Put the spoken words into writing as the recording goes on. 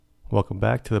Welcome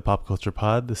back to the Pop Culture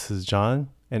Pod. This is John,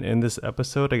 and in this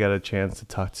episode, I got a chance to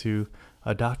talk to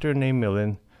a doctor named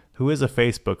Milin, who is a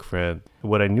Facebook friend.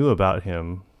 What I knew about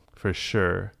him for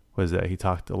sure was that he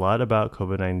talked a lot about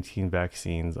COVID-19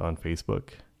 vaccines on Facebook,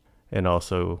 and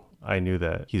also I knew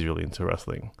that he's really into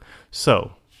wrestling.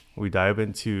 So we dive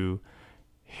into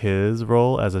his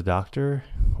role as a doctor,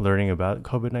 learning about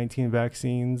COVID-19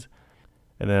 vaccines,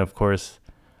 and then of course,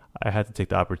 I had to take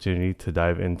the opportunity to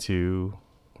dive into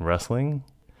wrestling,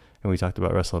 and we talked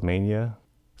about Wrestlemania.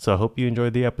 So I hope you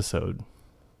enjoyed the episode.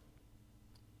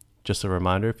 Just a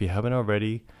reminder, if you haven't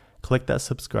already, click that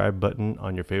subscribe button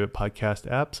on your favorite podcast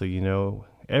app so you know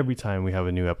every time we have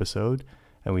a new episode,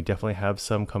 and we definitely have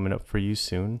some coming up for you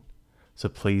soon. So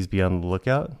please be on the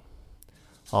lookout.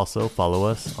 Also follow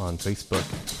us on Facebook,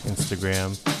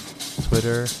 Instagram,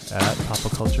 Twitter at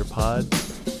PopCulturePod.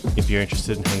 If you're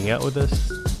interested in hanging out with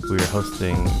us, we are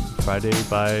hosting Friday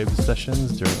Vibe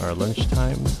sessions during our lunch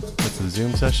times. It's a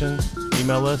Zoom session.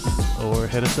 Email us or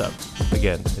hit us up.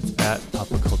 Again, it's at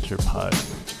PopCulturePod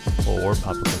or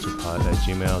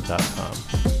popculturepod@gmail.com.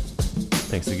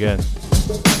 Thanks again.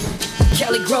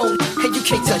 Cali grown, hey, you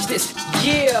can't touch this.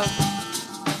 Yeah.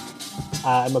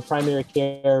 I'm a primary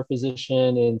care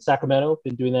physician in Sacramento.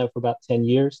 Been doing that for about 10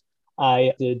 years.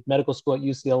 I did medical school at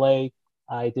UCLA.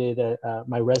 I did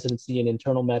my residency in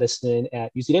internal medicine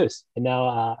at UC Davis, and now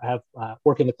I have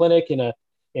work in the clinic in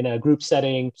a group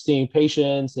setting, seeing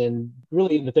patients, and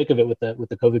really in the thick of it with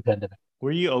the COVID pandemic.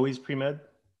 Were you always pre-med?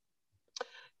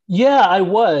 Yeah, I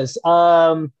was.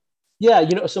 So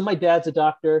my dad's a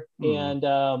doctor, and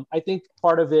I think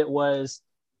part of it was,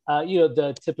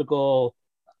 the typical,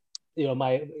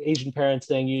 my Asian parents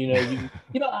saying,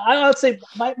 I would say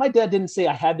my dad didn't say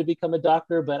I had to become a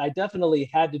doctor, but I definitely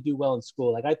had to do well in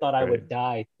school. Like I thought I would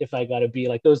die if I got to be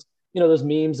like those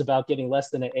memes about getting less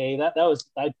than an A.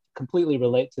 I completely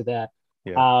relate to that.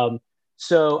 Yeah.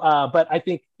 But I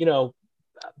think,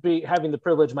 having the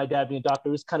privilege of my dad being a doctor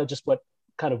was kind of just what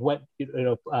kind of went,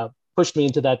 pushed me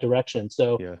into that direction.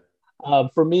 So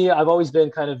for me, I've always been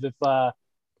kind of,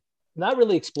 not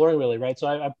really exploring really, right? So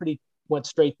I pretty went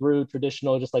straight through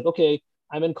traditional, just like, okay,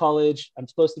 I'm in college, I'm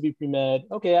supposed to be pre-med.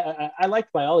 Okay, I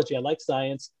liked biology, I like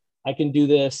science, I can do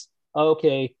this.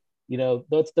 Okay,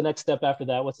 what's the next step after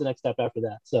that? What's the next step after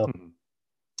that? So,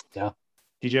 yeah.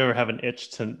 Did you ever have an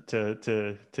itch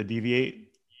to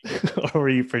deviate, or were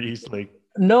you pretty like?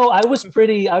 No, I was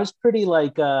pretty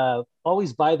like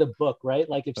always by the book, right?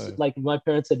 Like if like my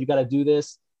parents said you got to do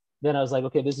this, then I was like,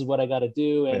 okay, this is what I got to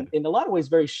do, and in a lot of ways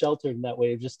very sheltered in that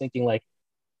way of just thinking like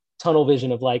tunnel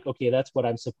vision of like, okay, that's what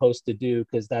I'm supposed to do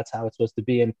because that's how it's supposed to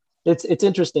be. And it's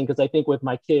interesting because I think with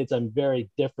my kids, I'm very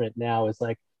different now. It's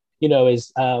like,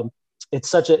 it's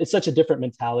such a different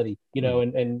mentality,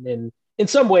 and in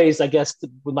some ways, I guess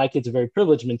with my kids, a very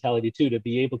privileged mentality too, to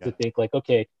be able to think like,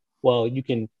 okay, well, you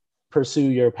can pursue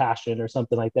your passion or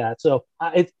something like that. So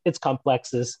it's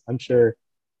complex, as I'm sure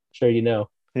you know.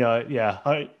 Yeah.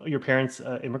 Are your parents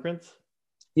immigrants?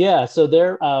 Yeah. So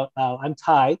I'm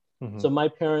Thai. Mm-hmm. So my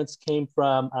parents came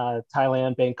from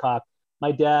Thailand, Bangkok.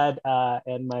 My dad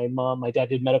and my mom, my dad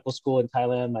did medical school in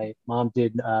Thailand. My mom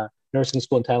did nursing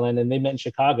school in Thailand, and they met in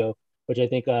Chicago, which I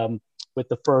think with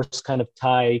the first kind of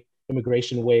Thai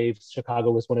immigration wave, Chicago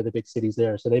was one of the big cities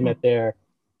there. So they met there,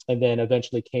 and then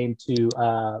eventually came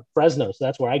to Fresno. So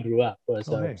that's where I grew up, was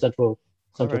Central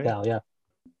Cal. Yeah.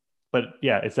 But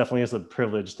yeah, it's definitely is a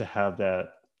privilege to have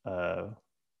that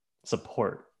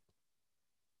support.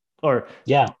 Or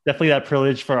definitely that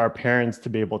privilege for our parents to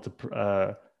be able to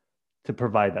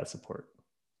provide that support.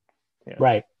 Yeah.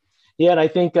 Right. Yeah, and I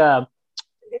think to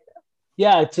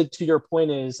your point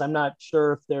is I'm not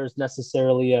sure if there's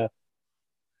necessarily a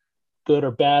good or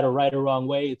bad or right or wrong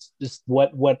way. It's just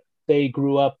what they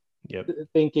grew up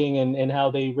thinking and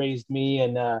how they raised me.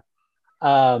 And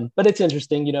but it's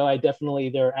interesting, I definitely,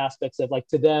 there are aspects of like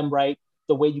to them, right?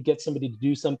 The way you get somebody to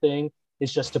do something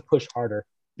is just to push harder.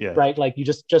 Yeah. Right. Like you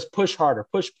just push harder,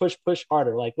 push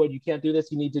harder. Like, well, you can't do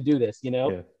this. You need to do this,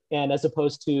 And as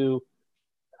opposed to,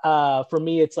 for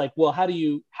me, it's like, well, how do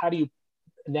you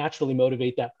naturally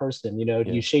motivate that person? Do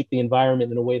you shape the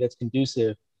environment in a way that's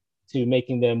conducive to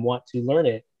making them want to learn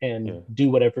it and do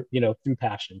whatever, through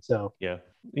passion. So,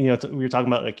 we were talking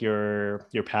about like your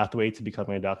pathway to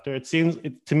becoming a doctor. It seems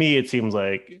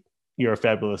like you're a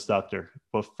fabulous doctor,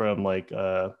 both from like,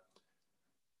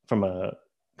 from a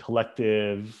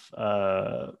collective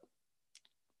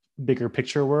bigger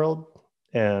picture world,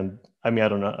 and I mean, I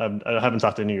don't know, I haven't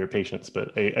talked to any of your patients,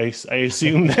 but I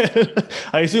assume that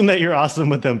I assume that you're awesome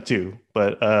with them too.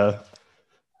 But I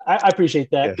appreciate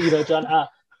that. John,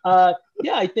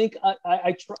 I think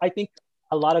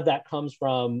a lot of that comes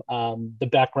from the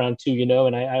background too,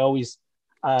 and I always,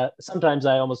 sometimes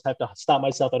I almost have to stop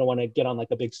myself. I don't want to get on like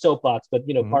a big soapbox, but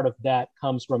part of that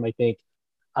comes from, I think,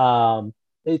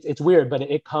 it's weird, but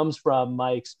it comes from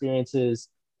my experiences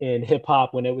in hip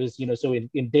hop when it was, so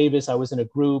in Davis, I was in a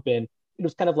group, and it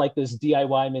was kind of like this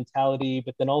DIY mentality,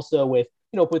 but then also with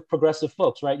progressive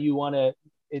folks, right?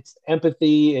 It's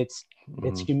empathy, it's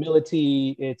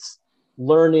humility, it's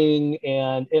learning,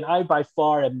 and I by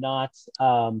far am not,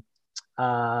 I'm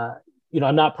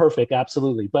not perfect,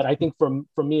 absolutely, but I think from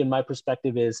me and my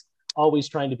perspective is always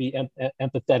trying to be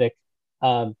empathetic,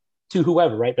 to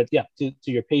whoever, right? But yeah, to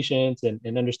your patients, and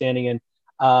understanding, and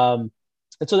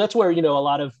so that's where, a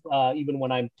lot of, even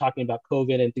when I'm talking about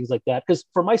COVID and things like that, because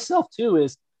for myself too,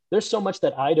 is there's so much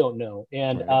that I don't know.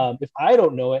 And if I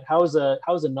don't know it, how is a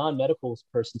non-medical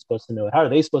person supposed to know it? How are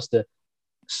they supposed to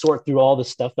sort through all the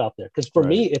stuff out there? Because for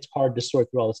me, it's hard to sort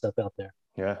through all the stuff out there.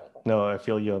 Yeah, no, I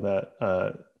feel you on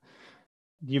that.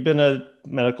 You've been a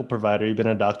medical provider, you've been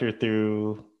a doctor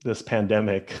through this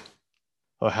pandemic.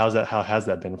 Oh, how has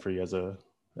that been for you as a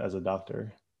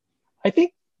doctor? I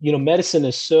think, medicine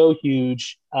is so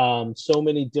huge, so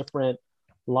many different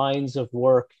lines of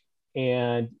work.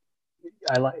 And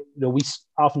I like, we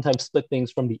oftentimes split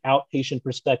things from the outpatient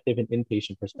perspective and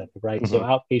inpatient perspective, right? So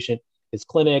outpatient is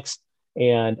clinics,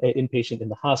 and inpatient in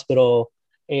the hospital.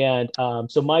 And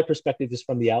so my perspective is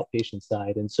from the outpatient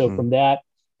side. And so from that,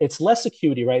 it's less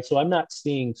acuity, right? So I'm not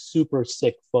seeing super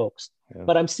sick folks,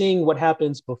 but I'm seeing what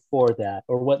happens before that,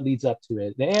 or what leads up to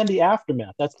it, and the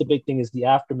aftermath. That's the big thing, is the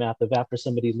aftermath of after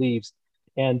somebody leaves.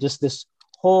 And just this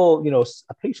whole,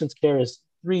 a patient's care is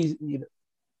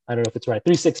I don't know if it's right,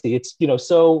 360. It's,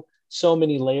 so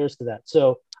many layers to that.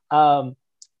 So, in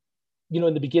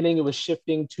the beginning, it was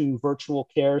shifting to virtual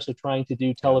care. So trying to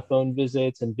do telephone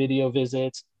visits and video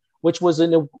visits, which was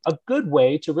in a good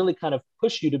way to really kind of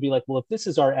push you to be like, well, if this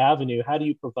is our avenue, how do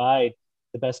you provide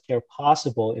the best care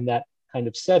possible in that kind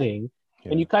of setting?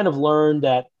 And you kind of learn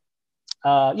that,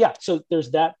 so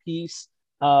there's that piece.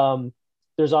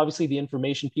 There's obviously the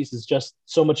information piece, is just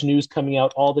so much news coming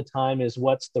out all the time is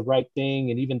what's the right thing.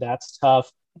 And even that's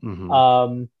tough.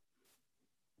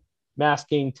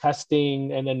 Masking,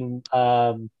 testing, and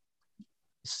then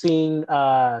seeing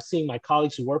my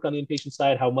colleagues who work on the inpatient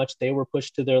side, how much they were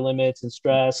pushed to their limits and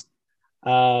stressed.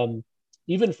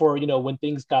 Even for, when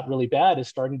things got really bad, is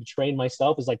starting to train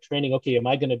myself, is like training, okay, am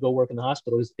I going to go work in the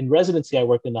hospital? In residency, I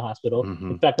worked in the hospital.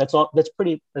 In fact, that's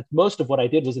most of what I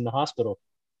did was in the hospital.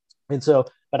 And so,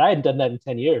 but I hadn't done that in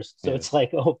 10 years. So it's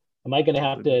like, oh, am I going to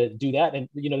have to do that? And,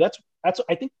 that's,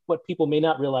 I think what people may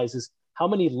not realize is how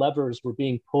many levers were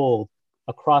being pulled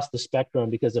across the spectrum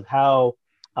because of how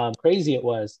crazy it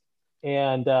was.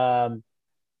 And I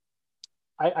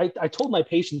told my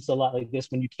patients a lot like this: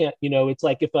 when you can't, it's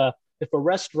like if a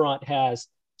restaurant has,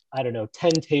 I don't know,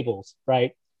 10 tables,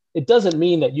 right? It doesn't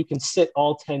mean that you can sit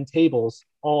all 10 tables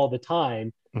all the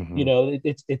time.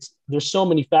 It's there's so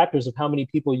many factors of how many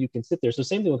people you can sit there. So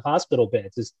same thing with hospital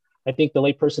beds. Is I think the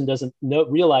layperson doesn't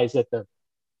realize that the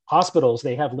hospitals,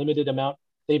 they have limited amount.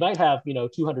 They might have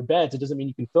 200 beds. It doesn't mean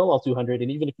you can fill all 200.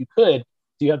 And even if you could,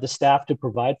 do you have the staff to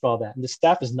provide for all that? And the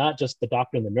staff is not just the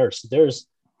doctor and the nurse. There's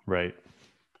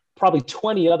probably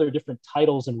 20 other different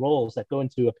titles and roles that go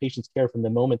into a patient's care from the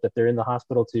moment that they're in the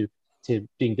hospital to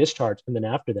being discharged, and then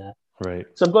after that. Right.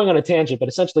 So I'm going on a tangent, but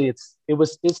essentially it's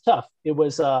tough. It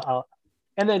was, and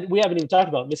then we haven't even talked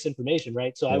about misinformation,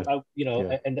 right? So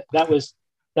and that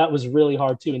was really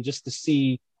hard too. And just to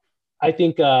see, I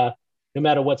think no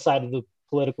matter what side of the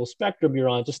political spectrum you're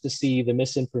on, just to see the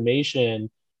misinformation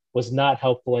was not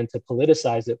helpful, and to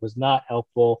politicize it was not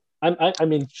helpful. I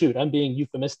mean, shoot, I'm being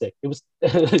euphemistic. It was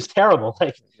it was terrible.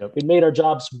 Like it made our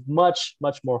jobs much,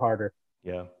 much more harder.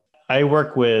 Yeah. I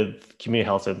work with community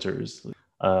health centers,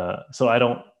 so I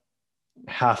don't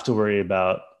have to worry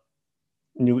about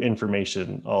new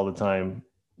information all the time,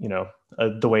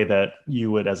 the way that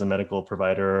you would as a medical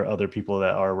provider, or other people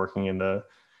that are working in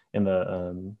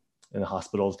the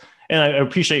hospitals. And I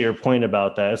appreciate your point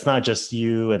about that. It's not just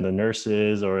you and the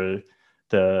nurses or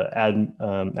the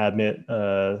admit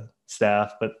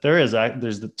staff, but there's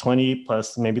the 20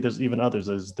 plus, maybe there's even others.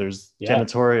 There's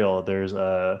janitorial, there's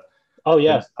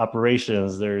there's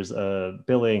operations, there's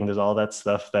billing, there's all that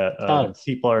stuff that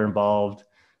people are involved.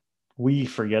 We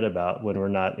forget about when we're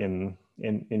not in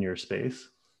your space.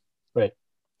 Right.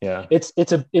 Yeah. It's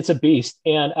a beast.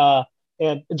 And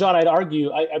John, I'd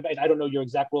argue, I don't know your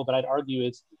exact role, but I'd argue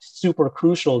it's super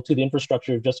crucial to the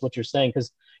infrastructure of just what you're saying.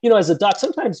 Because, as a doc,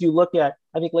 sometimes I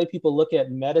think lay people look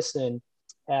at medicine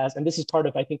as, and this is part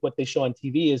of, I think, what they show on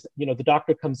TV is, the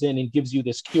doctor comes in and gives you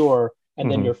this cure,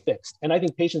 and then you're fixed. And I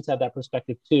think patients have that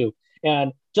perspective too.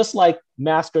 And just like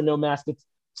mask or no mask, it's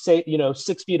say,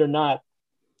 6 feet or not,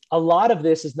 a lot of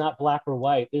this is not black or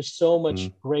white. There's so much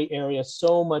gray area,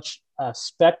 so much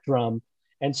spectrum.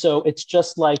 And so it's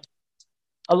just like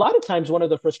a lot of times one of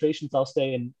the frustrations I'll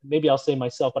say, and maybe I'll say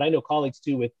myself, but I know colleagues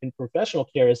too in professional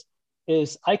care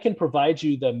is I can provide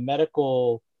you the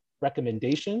medical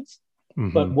recommendations,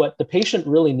 but what the patient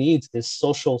really needs is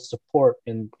social support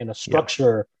and a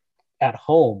structure at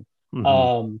home.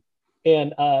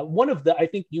 And one of the, I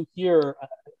think you hear,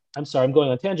 I'm sorry, I'm going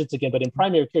on tangents again, but in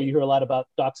primary care, you hear a lot about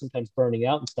docs sometimes burning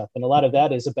out and stuff. And a lot of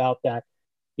that is about that,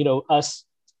 us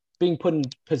being put in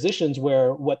positions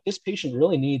where what this patient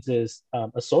really needs is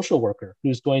a social worker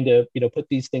who's going to, put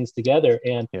these things together.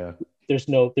 And there's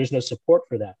no support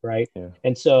for that. Right.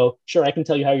 And so, sure, I can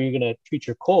tell you how you're going to treat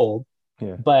your cold,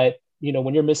 but,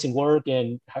 when you're missing work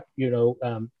and,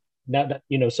 now that,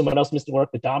 someone else missed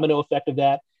work, the domino effect of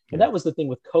that. And that was the thing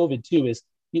with COVID too, is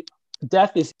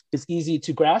death is easy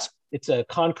to grasp. It's a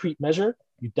concrete measure.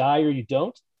 You die or you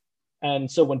don't.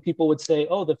 And so when people would say,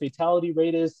 oh, the fatality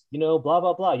rate is, blah,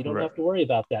 blah, blah, you don't have to worry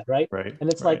about that. Right. And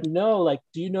it's like, no, like,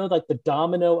 do you know, like the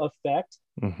domino effect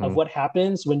of what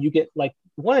happens when you get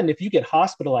if you get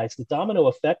hospitalized, the domino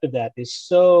effect of that is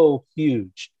so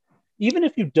huge. Even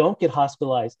if you don't get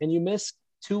hospitalized and you miss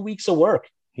 2 weeks of work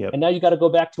and now you got to go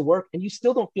back to work and you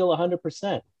still don't feel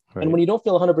 100%. And when you don't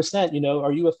feel 100%,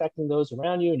 are you affecting those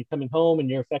around you and you're coming home and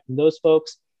you're affecting those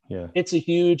folks? It's a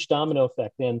huge domino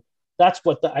effect. And that's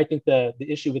what I think the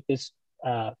issue with this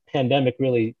pandemic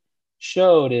really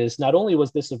showed is not only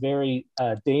was this a very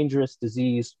dangerous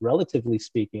disease, relatively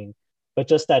speaking, but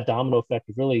just that domino effect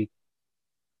of really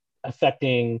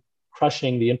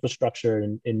crushing the infrastructure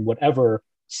in whatever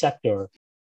sector.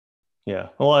 Yeah.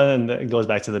 Well, and it goes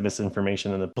back to the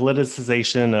misinformation and the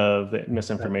politicization of the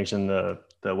misinformation, the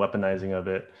weaponizing of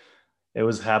it. It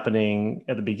was happening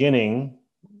at the beginning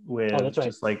with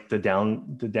just like the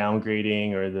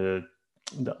downgrading or the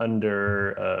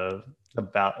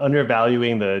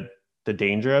undervaluing the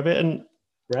danger of it. And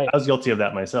I was guilty of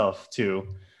that myself too.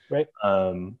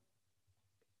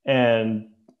 And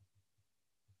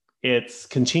it's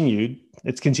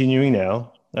continuing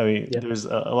now. I mean, there's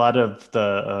a lot of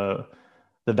the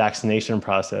vaccination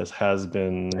process has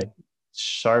been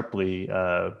sharply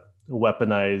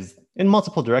weaponized in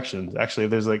multiple directions. Actually,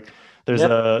 it's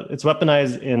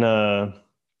weaponized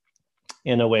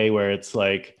in a way where it's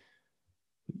like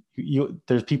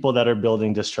there's people that are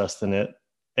building distrust in it,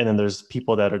 and then there's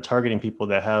people that are targeting people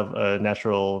that have a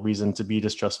natural reason to be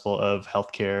distrustful of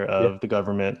healthcare, of the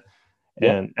government,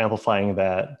 and amplifying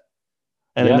that.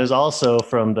 And then there's also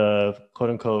from the quote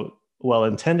unquote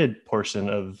well-intended portion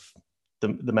of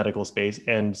the medical space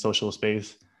and social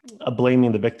space,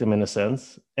 blaming the victim in a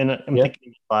sense. And I'm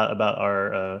thinking a lot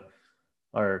about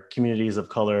our communities of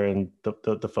color and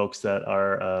the folks that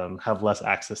are have less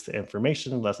access to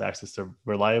information, less access to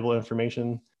reliable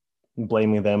information,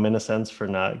 blaming them in a sense for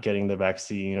not getting the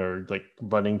vaccine or like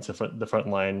running to the front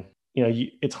line.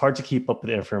 It's hard to keep up with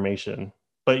the information.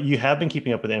 But you have been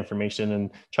keeping up with the information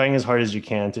and trying as hard as you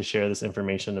can to share this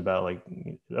information about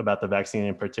the vaccine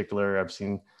in particular. I've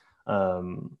seen a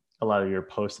lot of your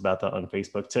posts about that on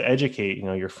Facebook to educate,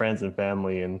 your friends and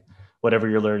family and whatever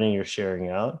you're learning, you're sharing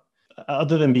out.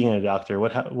 Other than being a doctor,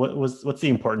 what's the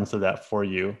importance of that for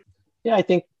you? Yeah, I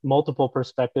think multiple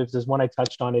perspectives is one I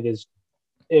touched on. It is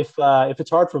if it's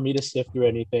hard for me to sift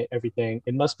through everything,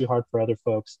 it must be hard for other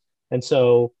folks. And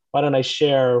so why don't I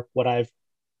share what I've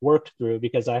worked through,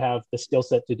 because I have the skill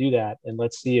set to do that. And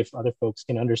let's see if other folks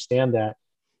can understand that.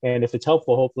 And if it's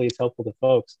helpful, hopefully it's helpful to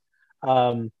folks.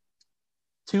 I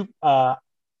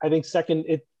think second,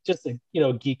 it's just a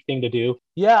geek thing to do.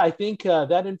 Yeah, I think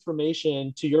that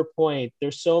information, to your point,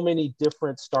 there's so many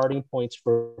different starting points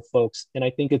for folks. And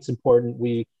I think it's important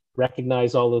we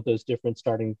recognize all of those different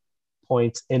starting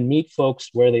points and meet folks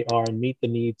where they are and meet the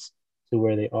needs to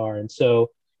where they are. And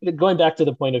so going back to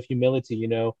the point of humility,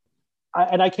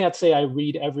 I can't say I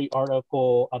read every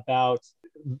article about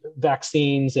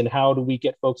vaccines and how do we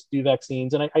get folks to do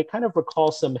vaccines. And I kind of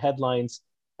recall some headlines.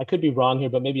 I could be wrong here,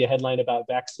 but maybe a headline about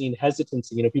vaccine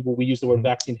hesitancy. We use the word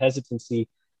vaccine hesitancy,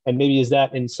 and maybe is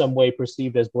that in some way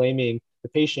perceived as blaming the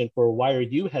patient for why are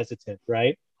you hesitant,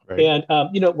 right? And,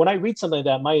 when I read something like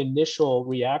that, my initial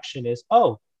reaction is,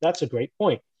 oh, that's a great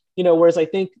point. Whereas I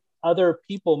think other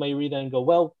people may read that and go,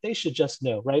 well, they should just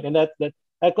know, right? And that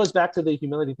goes back to the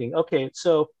humility thing. Okay,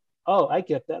 so, I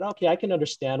get that. Okay, I can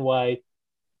understand why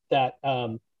that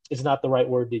is not the right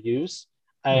word to use.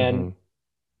 And,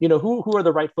 who are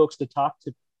the right folks to talk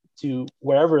to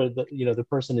wherever the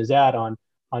person is at on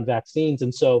vaccines.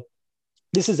 And so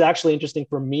this is actually interesting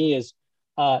for me is,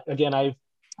 again, I've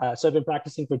been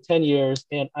practicing for 10 years,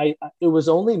 and it was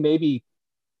only maybe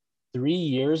 3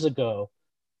 years ago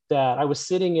that I was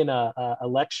sitting in a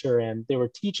lecture, and they were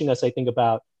teaching us, I think,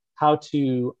 about how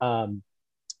to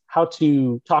how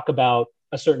to talk about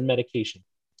a certain medication.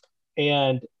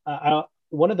 And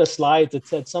one of the slides, it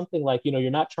said something like, you know,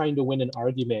 you're not trying to win an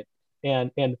argument,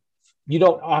 and you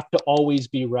don't have to always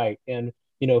be right, and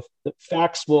you know the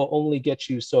facts will only get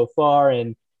you so far,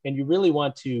 and you really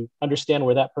want to understand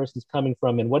where that person's coming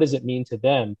from and what does it mean to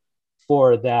them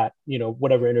for that, you know,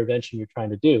 whatever intervention you're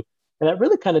trying to do. And that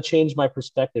really kind of changed my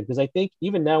perspective, because I think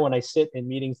even now when I sit in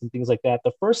meetings and things like that,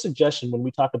 the first suggestion when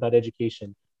we talk about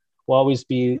education will always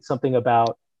be something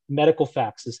about medical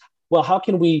facts is, well, how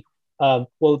can we,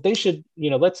 well, they should, you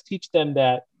know, let's teach them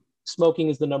that smoking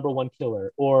is the number one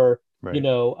killer, or, you Right.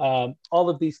 know, all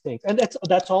of these things. And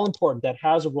that's all important. That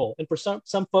has a role. And for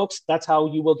some folks, that's how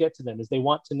you will get to them, is they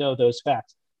want to know those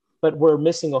facts. But we're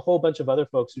missing a whole bunch of other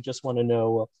folks who just want to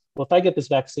know, well, if I get this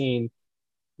vaccine,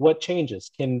 what changes?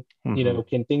 Can, you Mm-hmm. know,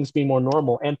 can things be more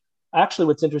normal? And actually,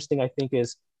 what's interesting, I think,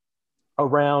 is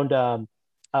around,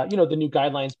 you know, the new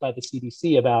guidelines by the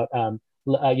CDC about,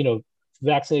 you know,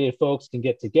 vaccinated folks can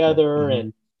get Yeah. together Mm-hmm.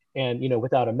 and you know,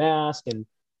 without a mask, and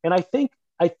I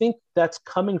think that's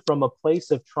coming from a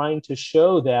place of trying to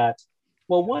show that,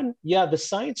 well, one, yeah, the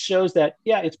science shows that,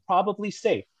 yeah, it's probably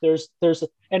safe.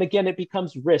 And again, it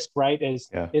becomes risk, right?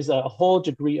 Yeah. Is a whole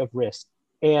degree of risk.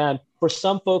 And for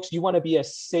some folks, you want to be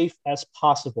as safe as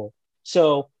possible.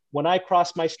 So when I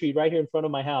cross my street right here in front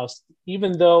of my house,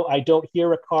 even though I don't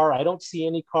hear a car, I don't see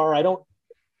any car, I don't,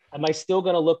 am I still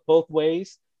going to look both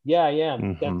ways? Yeah, I am.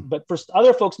 Mm-hmm. But for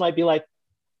other folks might be like,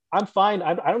 I'm fine.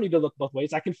 I don't need to look both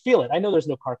ways. I can feel it. I know there's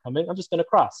no car coming. I'm just going to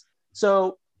cross.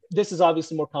 So this is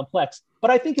obviously more complex, but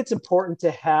I think it's important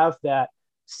to have that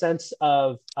sense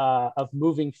of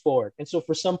moving forward. And so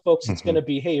for some folks, it's Mm-hmm. going to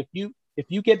be, hey, if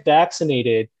you get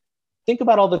vaccinated, think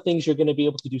about all the things you're going to be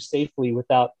able to do safely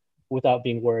without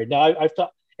being worried. Now, I've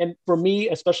thought, and for me,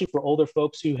 especially for older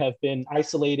folks who have been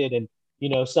isolated, and you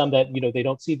know, some that, you know, they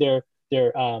don't see their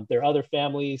other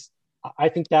families, I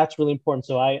think that's really important.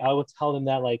 So I would tell them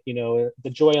that, like, you know, the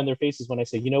joy on their faces when I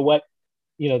say, you know what,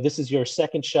 you know, this is your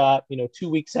second shot. You know, 2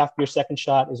 weeks after your second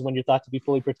shot is when you're thought to be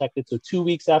fully protected. So 2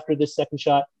 weeks after this second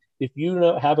shot, if you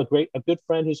know, have a good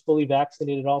friend who's fully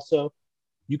vaccinated also,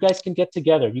 you guys can get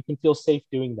together. You can feel safe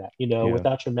doing that, you know, Yeah.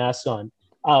 without your mask on.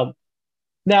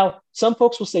 Now, some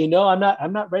folks will say, no,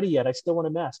 I'm not ready yet. I still want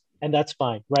a mask, and that's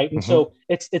fine, right? And Mm-hmm. so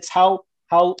it's how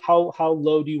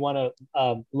low do you want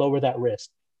to lower that risk?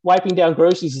 Wiping down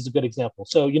groceries is a good example.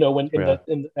 So, you know, when Yeah.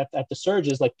 at the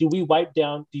surges, like, do you wipe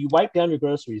down your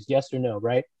groceries? Yes or no,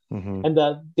 right? Mm-hmm. And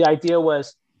the idea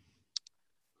was,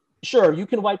 sure, you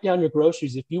can wipe down your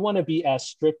groceries if you want to be as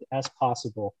strict as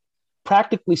possible.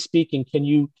 Practically speaking, can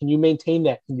you maintain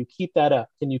that? Can you keep that up?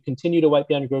 Can you continue to wipe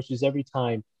down your groceries every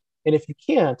time? And if you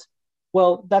can't,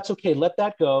 well, that's okay. Let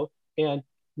that go, and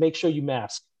make sure you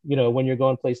mask. You know, when you're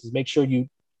going places, make sure you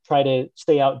try to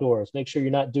stay outdoors. Make sure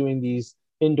you're not doing these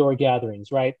indoor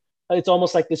gatherings, right? It's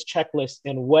almost like this checklist,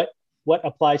 and what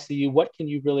applies to you, what can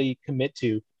you really commit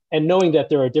to, and knowing that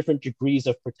there are different degrees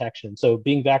of protection. So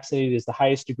being vaccinated is the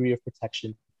highest degree of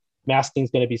protection. Masking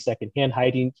is going to be second. Hand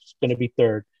hygiene is going to be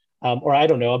third. Or I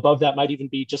don't know, above that might even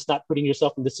be just not putting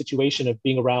yourself in the situation of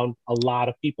being around a lot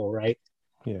of people, right?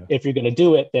 Yeah. If you're going to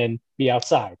do it, then be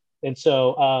outside. And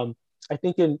so I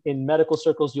think in medical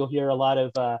circles, you'll hear a lot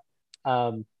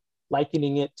of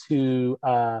likening it to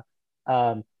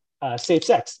um, safe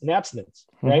sex and abstinence,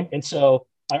 Mm-hmm. right? And so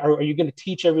are you going to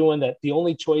teach everyone that the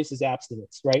only choice is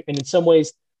abstinence, right? And in some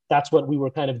ways, that's what we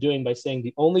were kind of doing by saying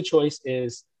the only choice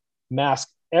is mask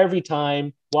every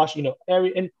time, wash, you know,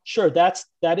 and sure, that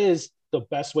is the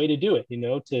best way to do it, you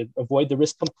know, to avoid the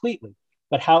risk completely.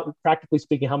 But how, practically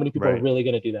speaking, how many people are Right. really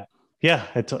going to do that? Yeah.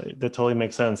 That totally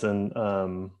makes sense. And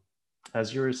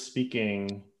as you were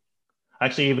speaking,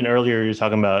 actually, even earlier, you're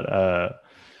talking about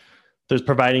there's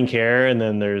providing care, and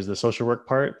then there's the social work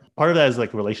part. Part of that is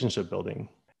like relationship building.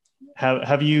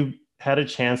 Have you had a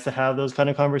chance to have those kind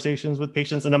of conversations with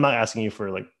patients? And I'm not asking you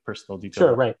for like personal details,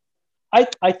 Sure, but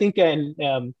right. I think,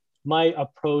 and my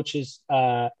approach is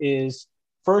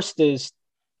first is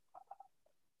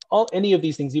all any of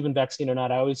these things, even vaccine or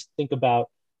not. I always think about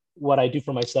what I do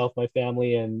for myself, my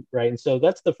family, and right. And so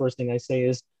that's the first thing I say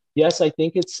is, yes, I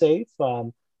think it's safe.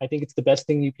 I think it's the best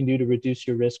thing you can do to reduce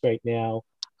your risk right now.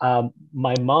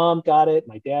 My mom got it.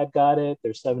 My dad got it.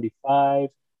 They're 75.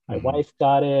 My mm-hmm. wife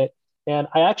got it. And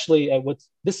I actually, what's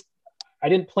this, I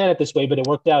didn't plan it this way, but it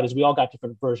worked out. Is we all got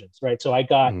different versions, right? So I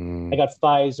got Mm-hmm. I got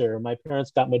Pfizer. My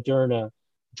parents got Moderna.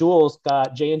 Jules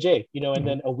got J&J, and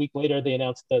then a week later they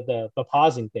announced the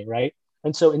pausing thing, right?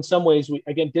 And so in some ways, we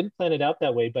again didn't plan it out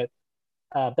that way, but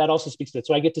that also speaks to it.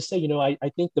 So I get to say, I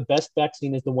think the best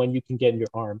vaccine is the one you can get in your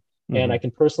arm. And I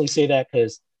can personally say that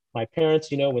because my parents,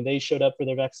 when they showed up for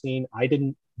their vaccine, I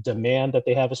didn't demand that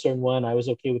they have a certain one. I was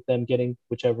okay with them getting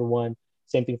whichever one.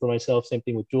 Same thing for myself, same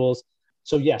thing with Jules.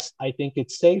 So yes, I think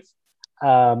it's safe.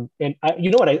 And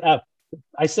you know what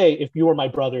I say, if you were my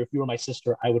brother, if you were my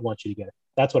sister, I would want you to get it.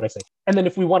 That's what I say. And then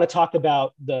if we want to talk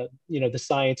about the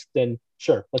science, then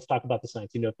sure, let's talk about the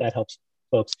science, if that helps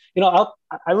folks.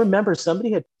 I remember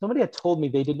somebody had told me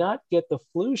they did not get the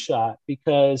flu shot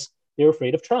because they were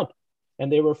afraid of Trump.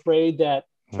 And they were afraid that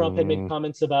Trump had made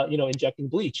comments about, injecting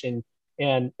bleach. And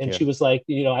she was like,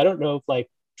 I don't know if like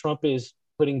Trump is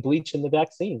putting bleach in the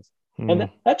vaccines.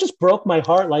 And that just broke my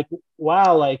heart. Like,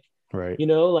 wow, like, right.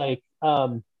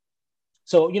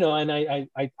 So, and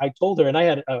I told her, and I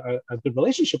had a good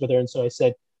relationship with her. And so I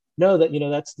said, no,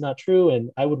 that's not true. And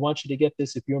I would want you to get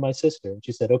this if you're my sister. And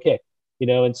she said, okay.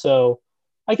 And so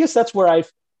I guess that's where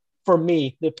for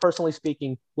me, personally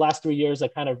speaking, last 3 years, I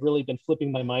kind of really been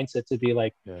flipping my mindset to be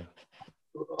like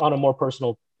on a more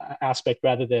personal aspect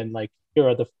rather than like, here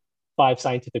are the 5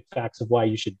 scientific facts of why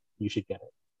you should get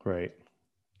it. Right.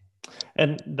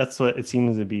 And that's what it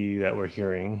seems to be that we're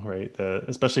hearing, right?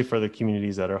 Especially for the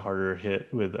communities that are harder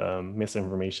hit with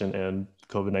misinformation and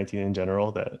COVID-19 in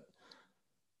general, that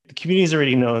the community's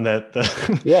already known that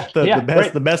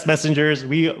the best messengers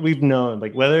we've known,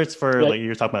 like whether it's for like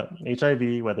you're talking about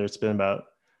HIV, whether it's been about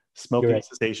smoking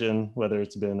cessation, whether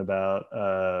it's been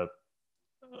about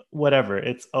whatever,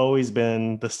 it's always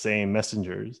been the same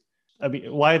messengers. I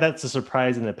mean, why that's a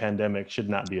surprise in the pandemic should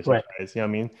not be a surprise. You know what I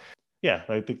mean? Yeah,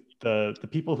 like the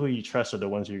people who you trust are the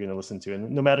ones you're going to listen to, and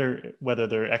no matter whether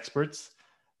they're experts,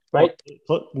 right?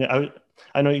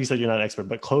 I know you said you're not an expert,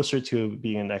 but closer to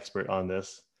being an expert on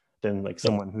this than like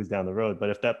someone who's down the road.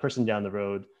 But if that person down the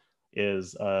road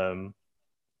is the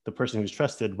person who's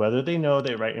trusted, whether they know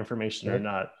the right information or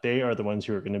not, they are the ones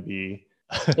who are going to be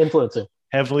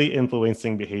heavily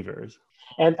influencing behaviors.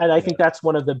 And I think that's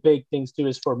one of the big things too,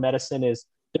 is for medicine is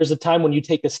there's a time when you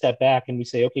take a step back and we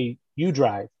say, okay, you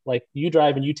drive and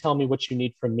you tell me what you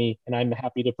need from me. And I'm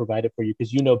happy to provide it for you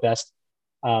because you know best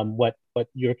what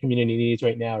your community needs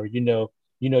right now, or you know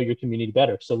your community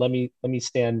better. So let me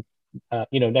stand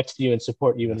next to you and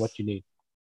support you in what you need.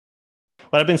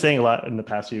 What I've been saying a lot in the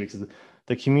past few weeks is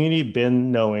the community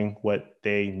been knowing what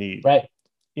they need. Right.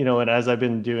 And as I've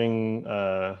been doing,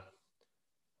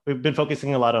 we've been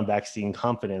focusing a lot on vaccine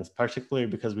confidence, particularly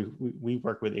because we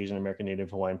work with Asian American,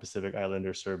 Native Hawaiian, Pacific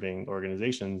Islander serving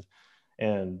organizations.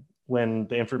 And when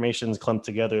the information's clumped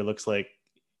together, it looks like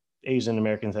Asian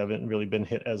Americans haven't really been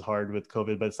hit as hard with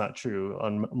COVID, but it's not true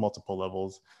on multiple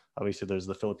levels. Obviously, there's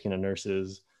the Filipino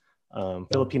nurses,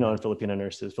 Filipino and Filipina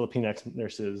nurses, Filipinx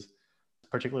nurses,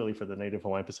 particularly for the Native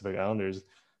Hawaiian Pacific Islanders.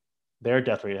 Their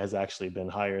death rate has actually been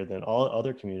higher than all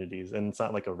other communities. And it's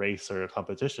not like a race or a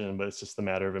competition, but it's just a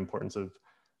matter of importance of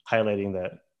highlighting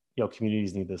that,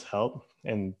 communities need this help.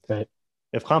 And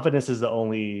if confidence is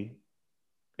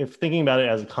if thinking about it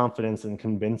as confidence and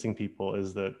convincing people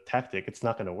is the tactic, it's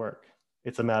not going to work.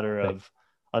 It's a matter of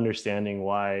understanding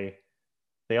why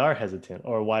they are hesitant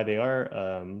or why they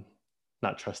are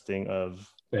not trusting of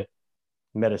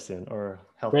medicine or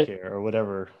healthcare or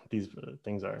whatever these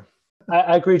things are.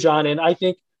 I agree, John. And I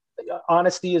think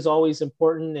honesty is always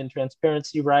important and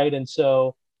transparency, right? And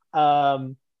so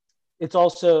it's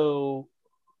also,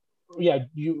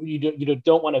 you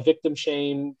don't want to victim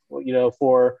shame,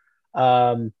 for,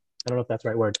 I don't know if that's the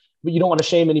right word, but you don't want to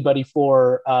shame anybody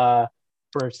for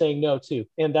saying no too.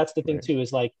 And that's the thing too,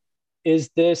 is like, is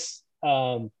this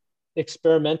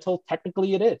experimental?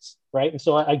 Technically it is, right? And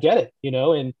so I get it,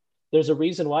 and there's a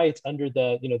reason why it's under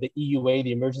the EUA,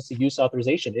 the emergency use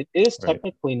authorization. It is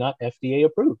technically not FDA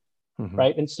approved,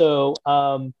 right? And so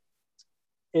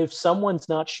if someone's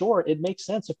not sure, it makes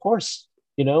sense, of course,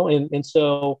 and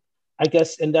so I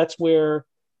guess, and that's where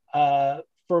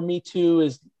for me too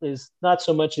is not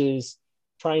so much as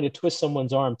trying to twist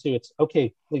someone's arm too. It's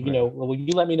okay, will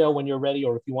you let me know when you're ready,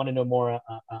 or if you want to know more,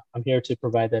 I'm here to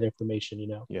provide that information.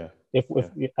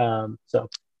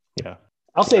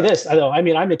 I'll say this, though. I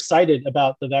mean, I'm excited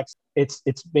about the vaccine. It's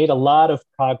made a lot of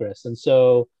progress. And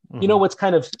so, what's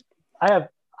kind of, I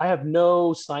have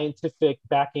no scientific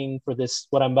backing for this,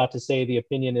 what I'm about to say. The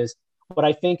opinion is what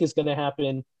I think is going to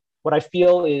happen. What I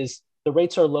feel is the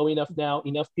rates are low enough now.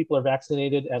 Enough people are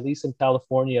vaccinated, at least in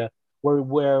California,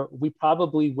 where we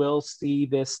probably will see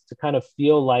this to kind of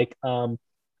feel like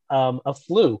a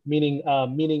flu, meaning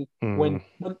when,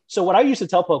 so what I used to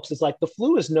tell folks is like, the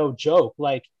flu is no joke.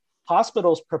 Like,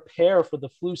 hospitals prepare for the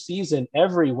flu season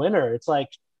every winter. It's like,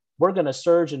 we're going to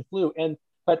surge in flu.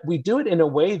 But we do it in a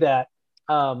way that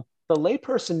the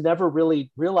layperson never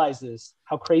really realizes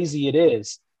how crazy it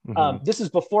is. This is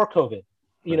before COVID.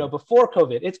 Before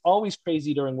COVID, it's always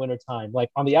crazy during wintertime, like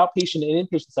on the outpatient and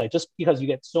inpatient side, just because you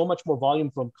get so much more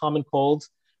volume from common colds,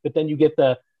 but then you get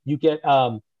the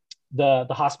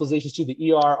hospitalizations to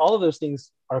the ER. All of those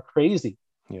things are crazy.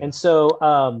 Yeah. And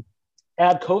so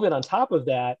add COVID on top of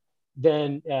that,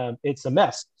 then it's a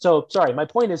mess. So sorry, my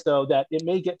point is though, that it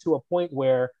may get to a point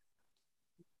where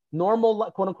normal,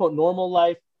 quote unquote, normal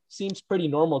life seems pretty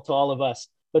normal to all of us,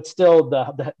 but still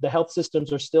the health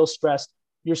systems are still stressed.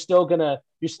 You're still gonna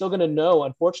know,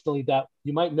 unfortunately, that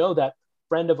you might know that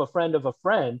friend of a friend of a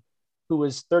friend who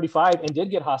was 35 and did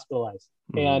get hospitalized,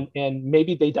 and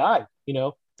maybe they died.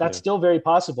 That's still very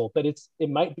possible, but it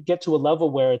might get to a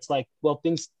level where it's like, well,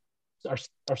 things are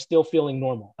still feeling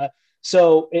normal.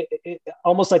 So it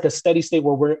almost like a steady state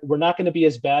where we're not going to be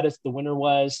as bad as the winter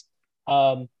was.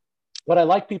 What I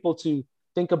like people to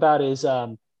think about is,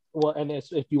 and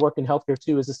if you work in healthcare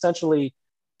too, is essentially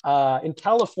in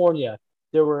California,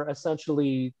 there were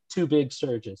essentially two big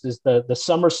surges. Is the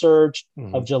summer surge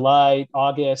of July,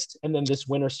 August, and then this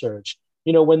winter surge.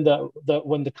 When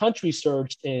the country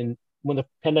surged when the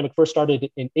pandemic first started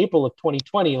in April of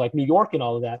 2020, like New York and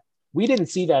all of that, we didn't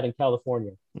see that in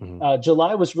California.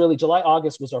 July,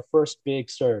 August was our first big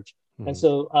surge. And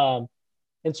so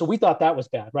we thought that was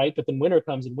bad, right? But then winter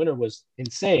comes, and winter was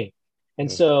insane.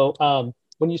 And so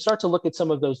when you start to look at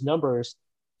some of those numbers,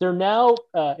 they're now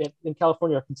in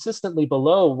California are consistently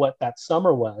below what that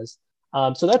summer was.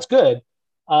 So that's good.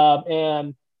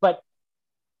 But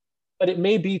it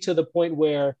may be to the point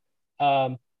where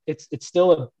it's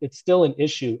still an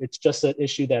issue. It's just an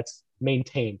issue that's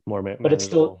maintained, but it's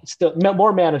still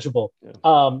more manageable.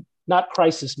 Yeah. Not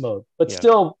crisis mode, but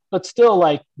still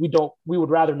like we would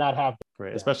rather not have.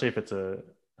 Right, especially if it's a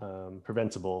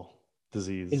preventable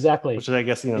disease. Exactly. Which is, I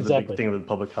guess, the big thing with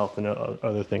public health and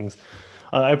other things.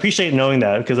 I appreciate knowing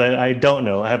that, because I don't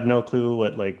know. I have no clue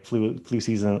what like flu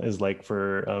season is like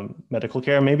for medical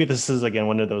care. Maybe this is, again,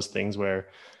 one of those things where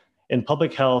in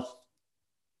public health,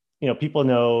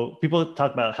 people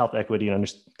talk about health equity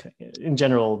and in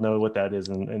general know what that is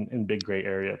in big gray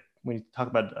area. When you talk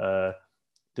about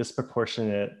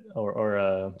disproportionate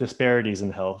or disparities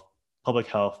in health, public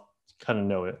health, kind of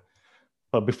know it.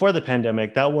 But before the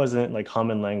pandemic, that wasn't like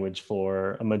common language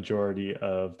for a majority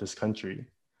of this country.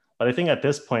 But I think at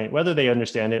this point, whether they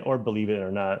understand it or believe it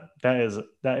or not, that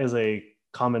is a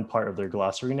common part of their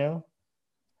glossary now.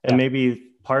 And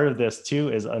maybe part of this too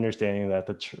is understanding that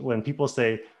when people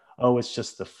say, "Oh, it's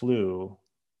just the flu,"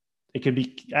 it could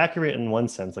be accurate in one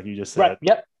sense, like you just said.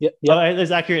 Right. Yep.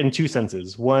 It's accurate in two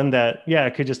senses. One, that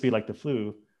it could just be like the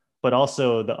flu, but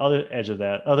also the other edge of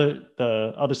that,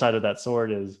 the other side of that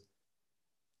sword is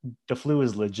the flu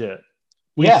is legit.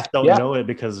 We just don't know it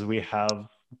because we have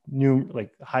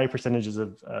high percentages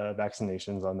of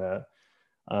vaccinations on that.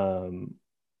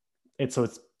 It's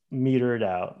metered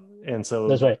out, and so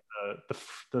that's right.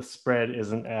 The spread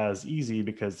isn't as easy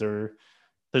because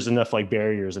there's enough like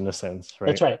barriers in a sense, right?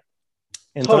 That's right.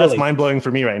 And so that's mind blowing for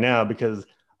me right now, because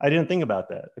I didn't think about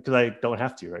that, because I don't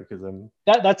have to, right? Because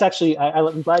that's actually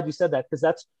I'm glad you said that, because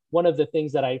that's one of the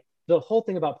things that the whole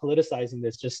thing about politicizing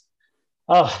this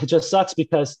it just sucks,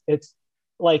 because it's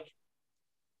like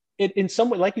in some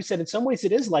way, like you said, in some ways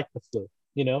it is like the flu,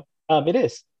 it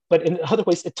is, but in other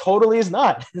ways it totally is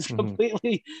not. It's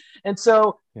completely. And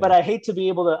so, but I hate to be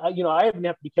able to, I have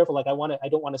to be careful. Like I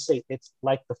don't want to say it's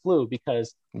like the flu,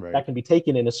 because that can be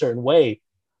taken in a certain way.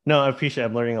 No, I appreciate it.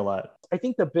 I'm learning a lot. I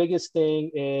think the biggest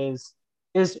thing is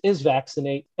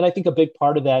vaccinate. And I think a big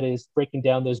part of that is breaking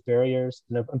down those barriers.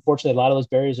 And unfortunately, a lot of those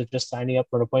barriers are just signing up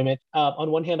for an appointment.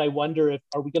 On one hand, I wonder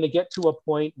are we going to get to a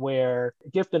point where,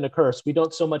 gift and a curse, we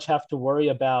don't so much have to worry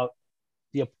about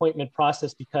the appointment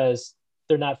process because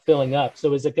they're not filling up.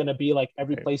 So is it going to be like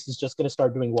every place is just going to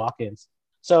start doing walk-ins?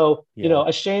 So,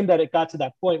 a shame that it got to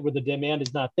that point where the demand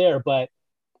is not there. But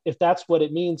if that's what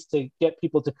it means to get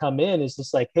people to come in, is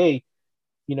just like, hey,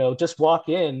 just walk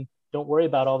in. Don't worry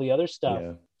about all the other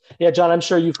stuff. Yeah, John, I'm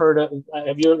sure you've heard of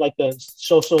like the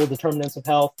social determinants of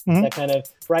health, that kind of,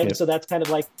 right? And so that's kind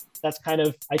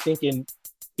of, I think, in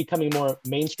becoming more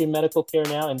mainstream medical care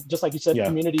now. And just like you said,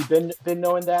 community been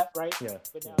knowing that, right? Yeah.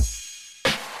 But now,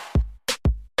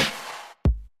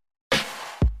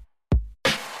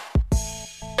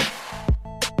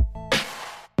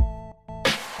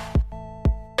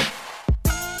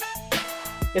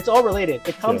 it's all related.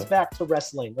 It comes back to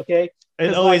wrestling, okay?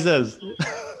 It always is.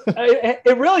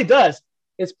 It really does.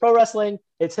 It's pro wrestling.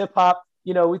 It's hip hop.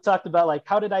 we talked about like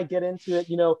how did I get into it?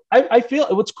 I feel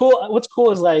what's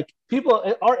cool is like people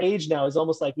at our age now is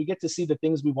almost like we get to see the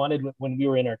things we wanted when we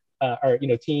were in our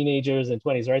teenagers and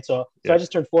 20s, right? So I Yeah.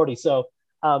 just turned 40. So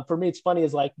for me, it's funny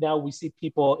is like now we see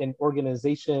people in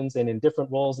organizations and in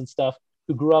different roles and stuff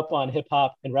who grew up on hip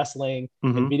hop and wrestling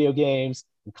and Mm-hmm. video games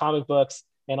and comic books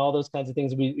and all those kinds of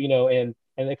things.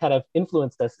 And they kind of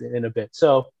influenced us in a bit.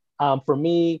 So for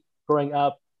me, growing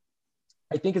up,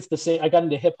 I think it's the same. I got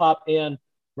into hip hop and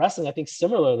wrestling, I think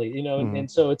similarly, Mm-hmm.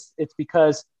 and so it's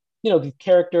because, the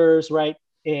characters, right?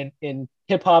 In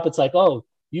hip hop, it's like, oh,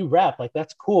 you rap, like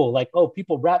that's cool. Like, oh,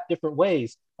 people rap different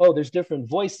ways. Oh, there's different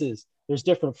voices, there's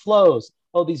different flows.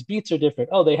 Oh, these beats are different.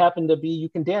 Oh, they happen to be, you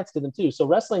can dance to them too. So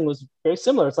wrestling was very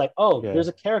similar. It's like, oh, Yeah. there's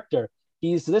a character.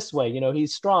 He's this way,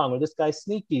 he's strong, or this guy's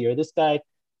sneaky, or this guy,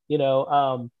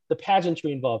 the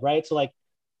pageantry involved, right? So like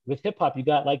with hip hop, you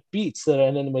got like beats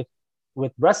and then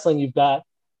with wrestling, you've got,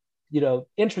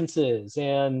 entrances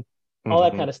and all that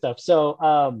Mm-hmm. kind of stuff.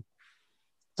 So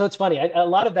it's funny. A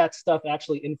lot of that stuff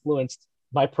actually influenced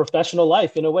my professional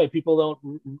life in a way. People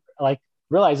don't like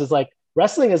realize is like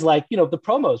wrestling is like, the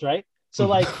promos, right? So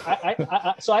like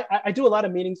I do a lot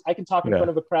of meetings. I can talk in Yeah. front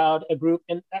of a crowd, a group,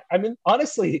 and I mean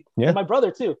honestly, Yeah. and my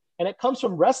brother too. And it comes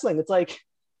from wrestling. It's like,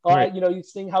 Right. you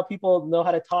seeing how people know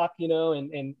how to talk,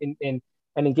 and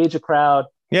engage a crowd.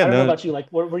 Yeah. I don't know No. about you.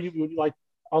 Like, were you like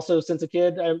also since a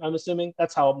kid? I'm assuming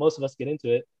that's how most of us get into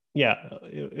it. Yeah.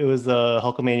 It was the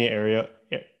Hulkamania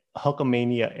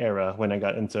era when I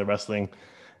got into wrestling.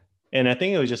 And I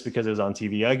think it was just because it was on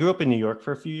TV. I grew up in New York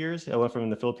for a few years. I went from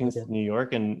the Philippines Okay. to New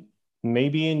York, and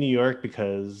maybe in New York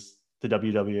because the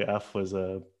WWF was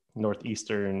a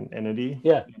northeastern entity.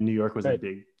 Yeah. New York was a Right.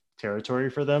 big territory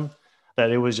for them,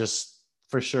 that it was just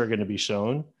for sure going to be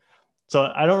shown.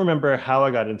 So I don't remember how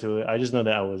I got into it. I just know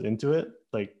that I was into it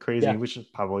like crazy, Yeah. which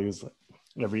probably was like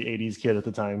every 80s kid at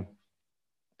the time.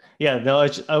 Yeah, no,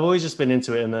 I've always just been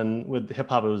into it. And then with hip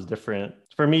hop, it was different.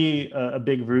 For me, a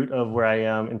big root of where I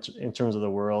am in terms of the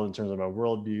world, in terms of my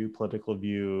worldview, political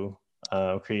view,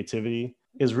 creativity,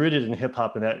 is rooted in hip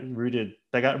hop, and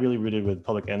that got really rooted with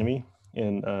Public Enemy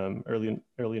in early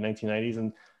 1990s.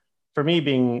 And for me,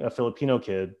 being a Filipino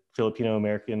kid, Filipino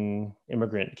American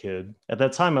immigrant kid, at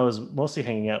that time, I was mostly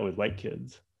hanging out with white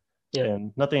kids, Yeah.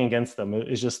 and nothing against them.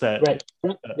 It's just that Right.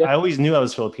 Yeah. I always knew I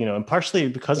was Filipino, and partially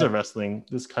because Yeah. of wrestling.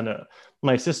 This kind of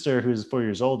my sister, who's 4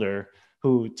 years older,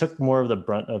 who took more of the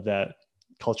brunt of that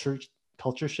culture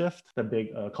culture shift, that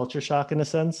big culture shock in a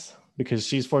sense, because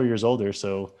she's 4 years older.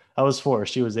 So I was 4,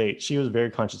 she was 8. She was very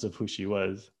conscious of who she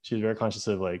was. She was very conscious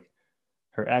of like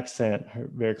her accent, her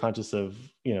very conscious of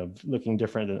looking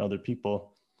different than other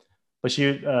people. But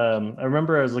I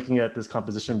remember I was looking at this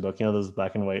composition book, those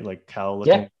black and white, like cow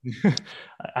Yeah. looking.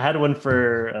 I had one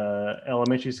for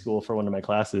elementary school for one of my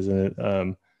classes,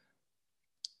 and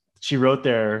she wrote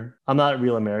there, "I'm not a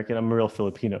real American, I'm a real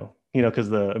Filipino." Because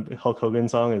the Hulk Hogan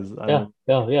song is, Yeah.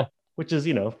 Yeah. Yeah. which is,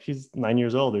 she's 9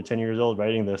 years old or 10 years old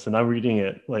writing this, and I'm reading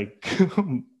it like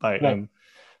by Right.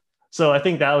 so I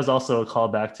think that was also a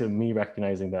callback to me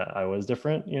recognizing that I was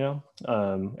different,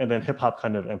 and then hip hop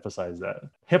kind of emphasized that.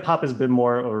 Hip hop has been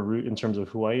more of a root in terms of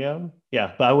who I am.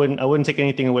 Yeah, but I wouldn't take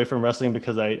anything away from wrestling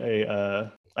because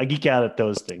I geek out at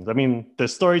those things. I mean, the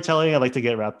storytelling, I like to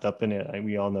get wrapped up in it.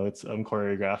 We all know it's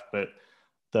choreographed, but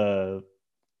the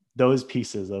those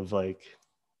pieces of like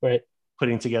Right.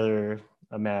 putting together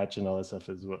a match and all that stuff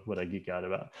is what I geek out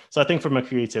about. So I think from a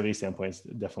creativity standpoint, it's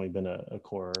definitely been a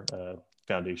core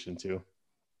foundation too.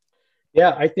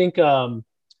 Yeah. I think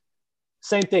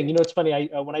same thing. It's funny.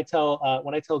 I when I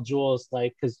tell Jules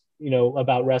like because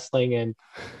about wrestling and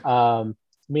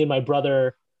me and my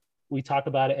brother we talk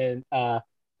about it and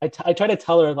I try to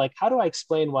tell her like how do I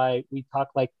explain why we talk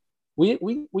like we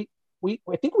we we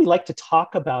I think we like to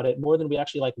talk about it more than we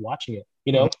actually like watching it.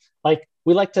 Mhm. Like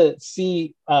we like to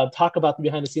see talk about the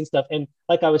behind the scenes stuff and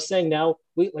like I was saying now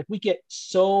we get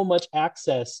so much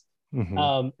access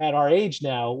Mhm. at our age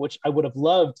now, which I would have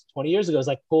loved 20 years ago, is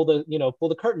like pull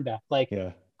the curtain back. Like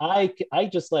Yeah. I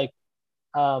just like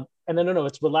and I don't know,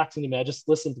 it's relaxing to me. I just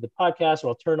listen to the podcast or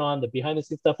I'll turn on the behind the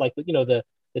scenes stuff, like the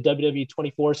WWE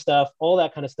 24 stuff, all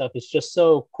that kind of stuff is just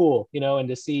so cool, and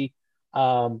to see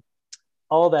um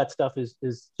all that stuff is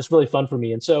just really fun for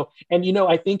me. And so and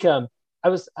I think I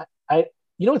was I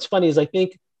what's funny is I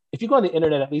think if you go on the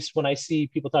internet, at least when I see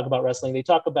people talk about wrestling, they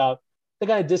talk about the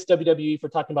guy dissed WWE for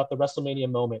talking about the WrestleMania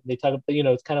moment. They talk about,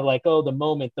 it's kind of like, oh, the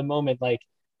moment, like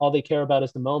all they care about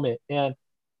is the moment. And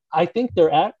I think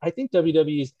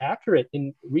WWE is accurate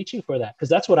in reaching for that because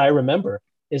that's what I remember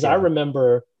is I Yeah.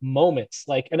 remember moments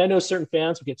like, and I know certain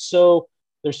fans would get so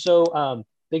they're so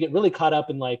they get really caught up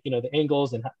in like, you know, the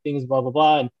angles and things, blah, blah,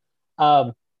 blah. And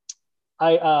um,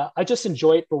 I just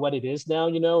enjoy it for what it is now,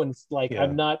 you know, and it's like, Yeah.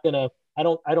 I'm not gonna, I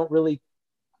don't really,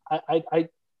 I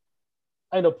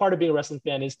know part of being a wrestling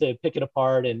fan is to pick it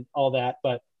apart and all that,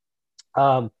 but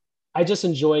um, I just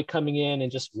enjoy coming in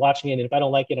and just watching it. And if I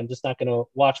don't like it, I'm just not gonna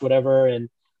watch whatever. And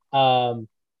um,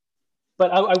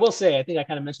 but I will say, I think I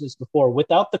kind of mentioned this before.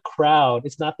 Without the crowd,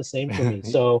 it's not the same for me.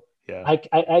 So Yeah.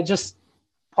 I just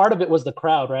part of it was the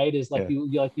crowd, right? Is like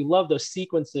Yeah. you love those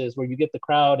sequences where you get the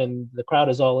crowd and the crowd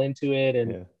is all into it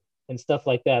Yeah. and stuff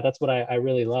like that. That's what I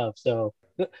really love. So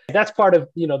that's part of,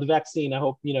 you know, the vaccine. I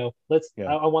hope, you know,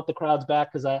 Yeah. I want the crowds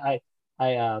back because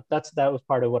that was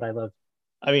part of what I love.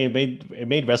 I mean, it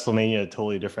made WrestleMania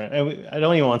totally different. I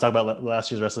don't even want to talk about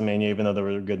last year's WrestleMania, even though there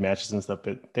were good matches and stuff.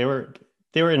 But they were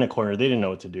in a corner. They didn't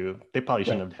know what to do. They probably Right.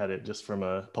 shouldn't have had it just from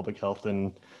a public health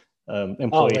and Oh,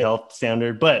 employee right. health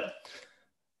standard. But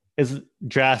it's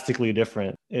drastically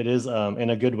different. It is in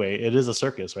a good way. It is a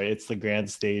circus, right? It's the grand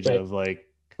stage Right. of like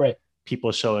Right.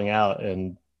 people showing out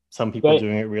and some people Right.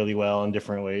 doing it really well in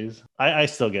different ways. I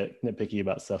still get nitpicky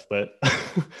about stuff, but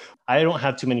I don't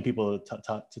have too many people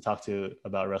to talk to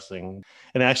about wrestling.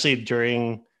 And actually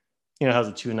during, how's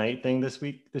a 2-night thing this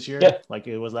year, Yeah. like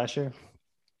it was last year,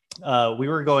 we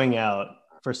were going out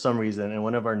for some reason and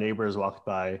one of our neighbors walked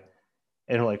by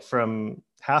and like from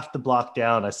half the block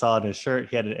down, I saw in his shirt,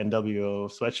 he had an NWO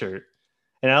sweatshirt.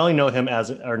 And I only know him as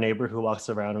our neighbor who walks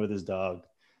around with his dog.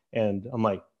 And I'm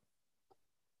like,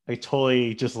 I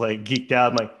totally just like geeked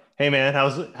out. I'm like, hey man,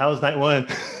 how's night one?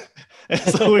 And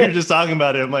so we were just talking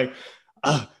about it. I'm like,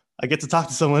 oh, I get to talk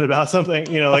to someone about something,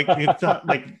 like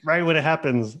right when it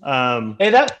happens. Hey,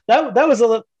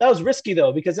 that was risky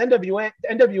though, because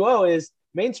NWO is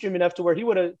mainstream enough to where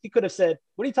he could have said,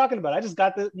 "What are you talking about? I just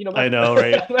got the, you know." I know,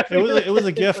 right? It was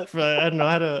a gift. I don't know.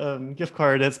 I had a gift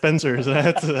card at Spencer's, and I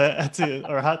had to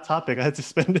or Hot Topic. I had to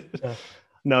spend it. Yeah.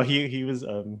 No, he was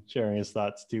sharing his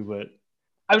thoughts too, but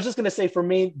I was just gonna say, for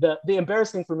me, the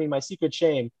embarrassing for me, my secret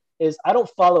shame is I don't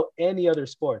follow any other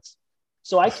sports,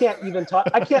 so I can't even talk.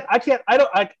 I can't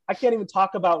even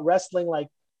talk about wrestling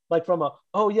like from a,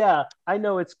 oh yeah, I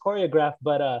know it's choreographed,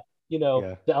 but you know,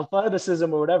 yeah, the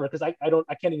athleticism or whatever, because I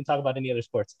can't even talk about any other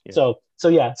sports. yeah. So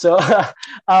yeah, so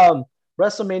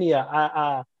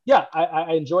WrestleMania, yeah,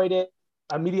 I enjoyed it.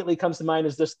 Immediately comes to mind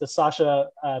is this the Sasha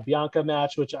Bianca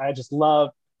match, which I just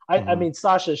love. I Mm-hmm. mean,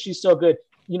 Sasha, she's so good.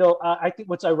 You know, I think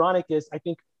what's ironic is I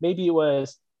think maybe it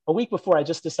was a week before I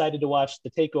just decided to watch the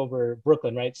Takeover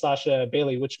Brooklyn, right? Sasha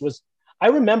Bailey, which was, I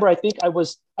remember, I think I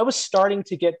was starting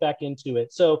to get back into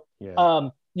it. So Yeah,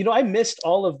 you know, I missed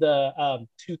all of the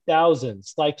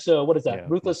 2000s. Like, so what is that? yeah,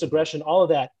 Ruthless most of it. Aggression, all of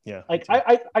that. Yeah, me Like,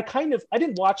 too. I kind of, I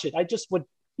didn't watch it. I just would,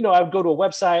 you know, I would go to a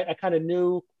website. I kind of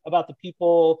knew about the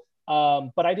people,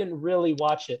 but I didn't really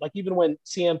watch it. Like, even when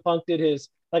CM Punk did his,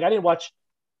 like, I didn't watch,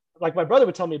 like, my brother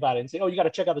would tell me about it and say, oh, you got to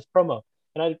check out this promo.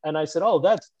 And I said, oh,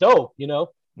 that's dope, you know?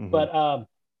 Mm-hmm.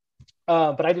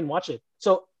 But I didn't watch it.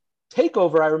 So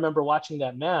Takeover, I remember watching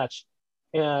that match,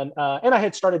 and I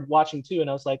had started watching too, and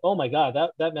I was like, oh my god,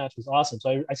 that match was awesome.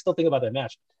 So I still think about that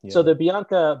match. So Yeah, the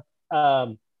Bianca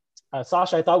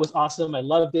Sasha, I thought was awesome. I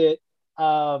loved it.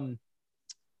 Um,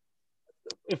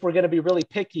 if we're gonna be really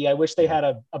picky, I wish they yeah, had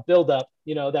a build up,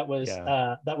 you know,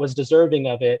 yeah. that was deserving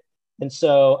of it. And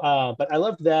so, but I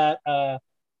loved that.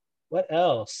 What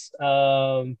else?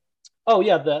 Oh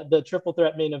yeah, the triple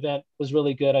threat main event was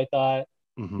really good. I thought,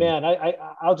 Mm-hmm. man,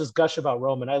 I'll just gush about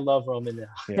Roman. I love Roman now.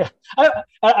 Yeah.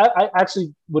 I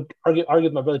actually would argue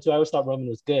with my brother too. I always thought Roman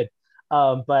was good,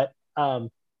 but and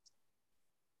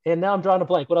now I'm drawing a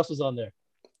blank. What else was on there?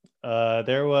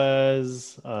 There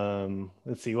was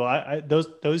let's see. Well, I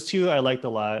those two I liked a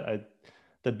lot.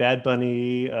 The Bad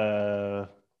Bunny,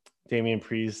 Damian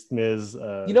Priest, Miz, You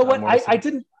know John what?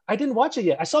 Morrison. I didn't watch it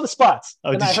yet. I saw the spots,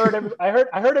 Oh, and did you? I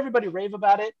heard everybody rave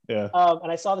about it. Yeah, And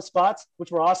I saw the spots,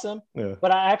 which were awesome. yeah,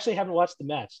 But I actually haven't watched the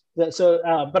match. So,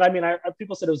 but I mean,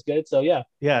 people said it was good. So yeah,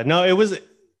 yeah. No,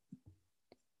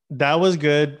 that was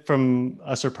good from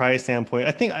a surprise standpoint.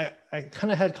 I think I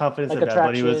kind of had confidence like that Bad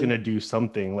Bunny was going attraction. to do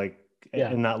something like Yeah,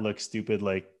 and not look stupid,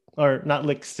 like or not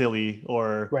look silly,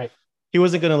 or right. he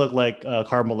wasn't going to look like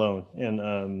Karl Malone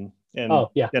and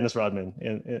Oh yeah, Dennis Rodman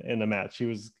in the match. He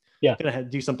was yeah. going to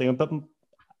do something, but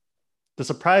the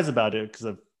surprise about it because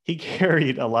of he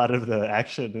carried a lot of the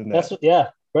action in that. Yeah. And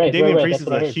Right. Damian Priest That's is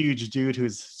what I a heard. huge dude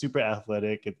who's super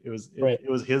athletic. Right. It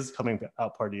was his coming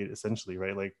out party essentially,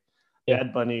 right? Like Yeah.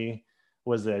 Bad Bunny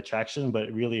was the attraction,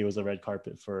 but really it was a red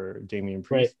carpet for Damian Right.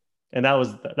 Priest. And that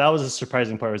was a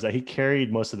surprising part was that he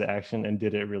carried most of the action and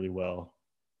did it really well.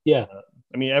 Yeah.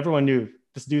 I mean, everyone knew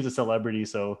this dude's a celebrity,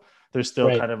 so there's still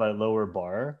Right. kind of a lower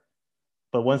bar.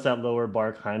 But once that lower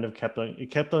bar kind of kept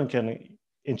on kind of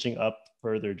inching up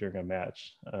further during a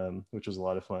match, which was a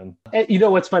lot of fun. And you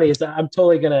know what's funny is that I'm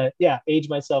totally gonna age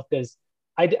myself because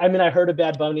I mean I heard of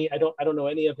Bad Bunny. I don't know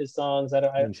any of his songs. I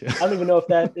don't even know if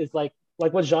that is like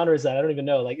what genre is that? I don't even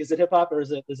know. Like, is it hip hop or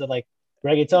is it like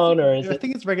reggaeton or is I it?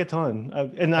 think it's reggaeton,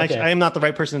 and actually, Okay, I am not the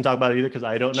right person to talk about it either because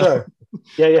I don't know. sure.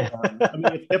 Yeah, yeah. I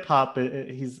mean, it's hip hop.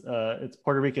 It's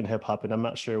Puerto Rican hip hop, and I'm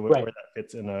not sure where Right. that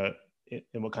fits in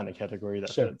what kind of category that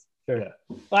Sure. fits. Sure. Yeah,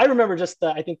 Well, I remember just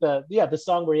I think the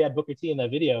song where he had Booker T in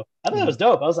that video. I thought that Mhm. was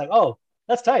dope. I was like, oh,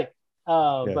 that's tight.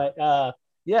 Yeah. But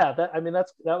yeah, that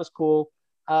was cool.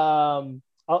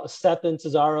 Seth and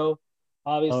Cesaro,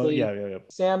 Oh yeah, obviously. yeah, yeah.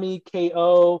 Sammy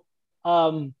KO.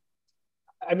 Um,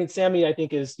 I mean, Sammy, I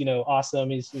think is awesome.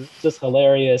 He's just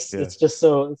hilarious. Yeah. It's just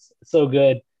so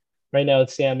good right now.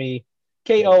 It's Sammy.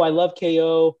 Yeah. KO, I love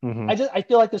KO. Mm-hmm. I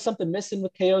feel like there's something missing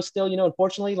with KO still.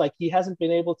 Unfortunately, like he hasn't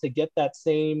been able to get that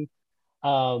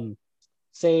um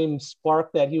same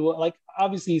spark that he was like.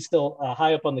 Obviously, he's still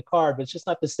high up on the card, but it's just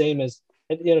not the same as.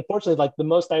 And unfortunately,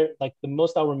 the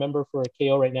most I'll remember for a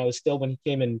KO right now is still when he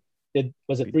came and did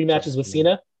was it three John matches with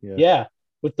Cena. Cena? Yeah. Yeah,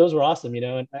 with those were awesome,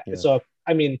 and Yeah. so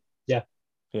I mean, yeah,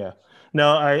 Yeah. No,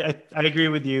 I agree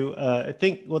with you. I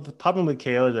think the problem with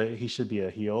KO is that he should be a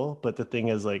heel, but the thing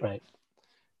is like right,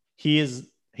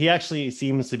 he actually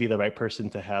seems to be the right person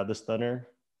to have the stunner.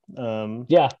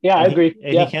 yeah, I agree,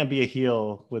 He yeah, can't be a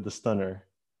heel with the stunner,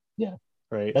 yeah,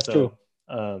 right? that's true,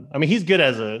 So I mean he's good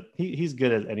as he's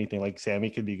good as anything. Like Sammy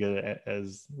could be good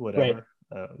as right. whatever.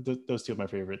 Those two are my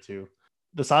favorite too.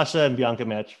 The Sasha and Bianca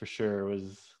match for sure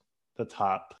was the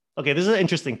top. Okay, this is an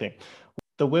interesting thing.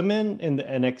 The women in the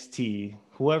NXT,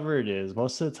 whoever it is,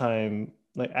 most of the time,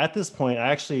 like at this point, I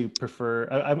actually prefer.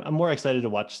 I'm more excited to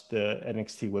watch the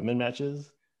NXT women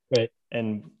matches, Right.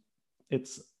 and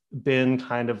it's been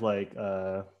kind of like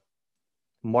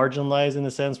marginalized in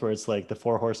a sense where it's like the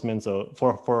four horsemen, so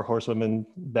four horsewomen,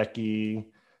 Becky,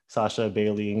 Sasha,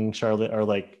 Bailey, and Charlotte are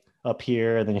like up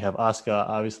here, and then you have Asuka,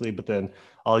 obviously, but then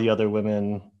all the other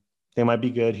women, they might be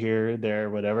good here, there,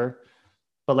 whatever.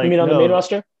 But You mean like on the main no,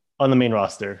 roster? on the main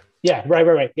roster. Yeah,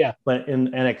 right, yeah, But in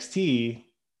NXT,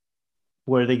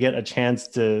 where they get a chance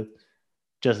to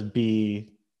just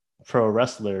be pro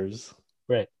wrestlers,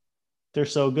 right. they're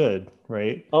so good,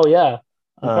 right? Oh yeah,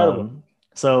 incredible. Um,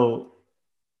 so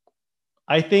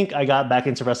I think I got back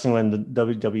into wrestling when the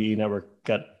WWE network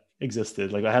got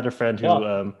existed. Like I had a friend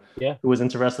Yeah, yeah, who was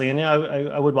into wrestling, and yeah,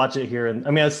 I would watch it here, and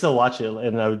I mean I still watch it,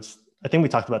 and I think we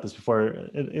talked about this before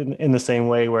in the same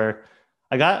way where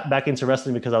I got back into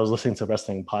wrestling because I was listening to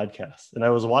wrestling podcasts and I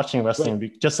was watching right,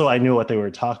 wrestling just so I knew what they were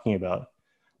talking about.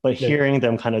 But right, hearing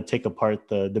them kind of take apart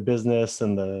the business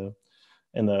and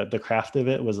the craft of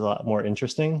it was a lot more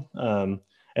interesting. And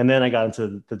then I got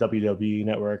into the WWE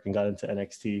network and got into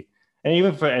NXT. And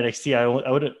even for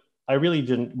NXT, I really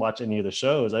didn't watch any of the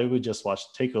shows. I would just watch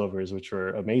takeovers, which were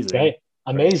amazing. right. Right.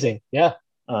 Amazing. Yeah,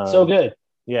 so Um, good.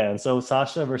 yeah. And so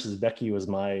Sasha versus Becky was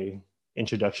my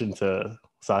introduction to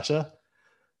Sasha.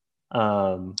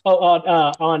 Oh,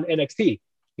 on NXT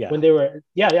Yeah. when they were,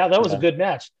 yeah, that was a Yeah. good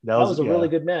match. That That was, was a yeah. really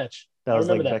good match. That I was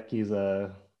remember like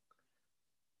that.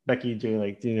 Becky doing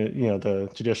like the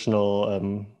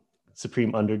traditional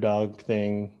supreme underdog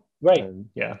thing, Right, and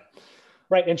yeah,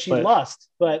 right. And she but lost,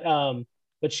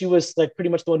 but she was like pretty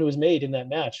much the one who was made in that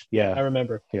match. I yeah,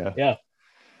 remember. yeah. Yeah,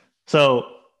 So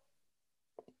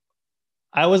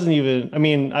I wasn't even. I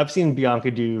mean, I've seen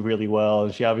Bianca do really well,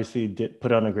 and she obviously did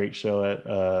put on a great show at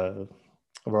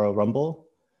Royal Rumble,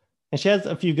 and she has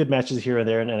a few good matches here and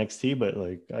there in NXT. But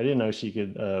like, I didn't know she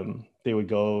could. They would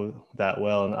go that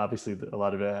well, and obviously a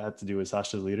lot of it had to do with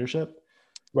Sasha's leadership.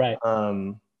 right,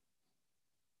 Um,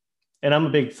 and I'm a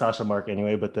big Sasha Mark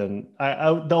anyway, but then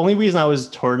the only reason I was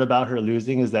torn about her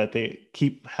losing is that they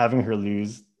keep having her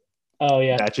lose oh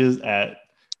yeah, matches at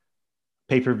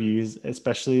pay-per-views,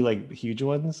 especially like huge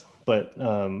ones. But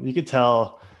you could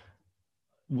tell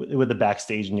with the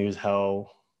backstage news how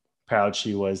proud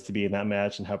she was to be in that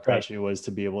match and how proud right, she was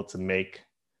to be able to make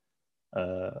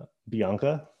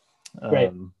Bianca. right.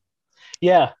 Um,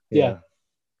 Yeah, yeah. yeah,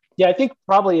 Yeah, I think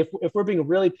probably if we're being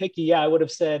really picky, yeah, I would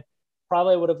have said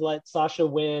probably I would have let Sasha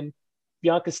win.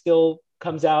 Bianca still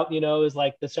comes out, is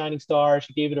like the shining star.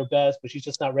 She gave it her best, but she's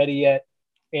just not ready yet.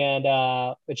 And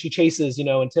but she chases,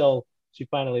 until she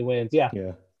finally wins. Yeah.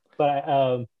 yeah, But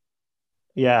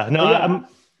yeah. No, yeah, I'm.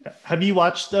 Have you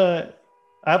watched? I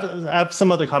have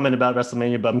some other comment about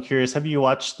WrestleMania, but I'm curious. Have you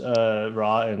watched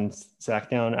Raw and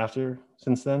SmackDown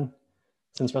since I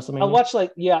WrestleMania? watch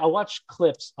I watch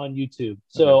clips on YouTube. Okay.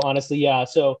 So honestly, yeah.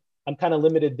 So I'm kind of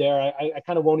limited there. I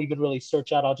kind of won't even really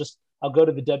search out. I'll go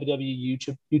to the WWE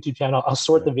YouTube channel. I'll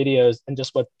sort the videos and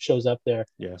just what shows up there.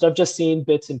 Yeah. So I've just seen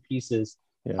bits and pieces.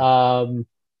 Yeah.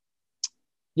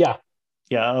 Yeah.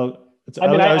 Yeah. I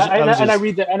mean, I just,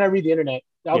 read the internet.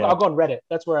 I'll go on Reddit.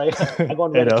 That's where I go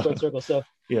on Reddit Squared Circle. So,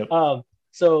 yep.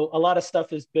 So a lot of stuff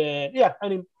has been, yeah. I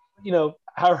mean,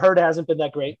 how Herd hasn't been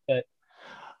that great, but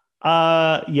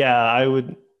yeah, I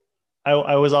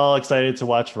was all excited to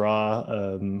watch Raw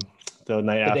the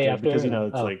night the day after after,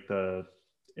 because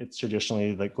it's it's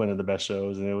traditionally like one of the best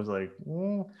shows, and it was like,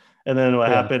 and then what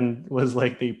happened was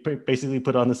like they basically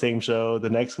put on the same show the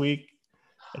next week.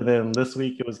 And then this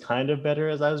week it was kind of better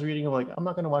as I was reading. I'm like, I'm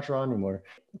not going to watch Raw anymore.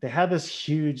 They had this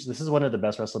is one of the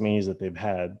best WrestleManias that they've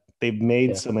had. They've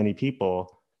made so many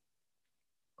people.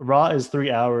 Raw is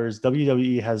 3 hours.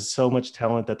 WWE has so much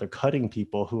talent that they're cutting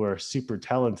people who are super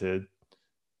talented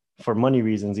for money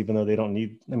reasons, even though they don't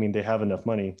need, I mean, they have enough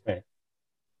money. Right.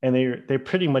 And they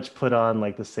pretty much put on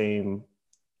like the same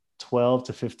 12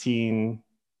 to 15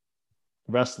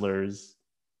 wrestlers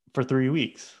for 3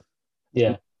 weeks.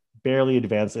 Yeah. Barely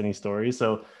advance any story.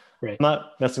 So right. I'm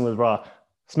not messing with Raw.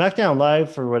 SmackDown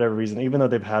Live, for whatever reason, even though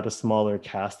they've had a smaller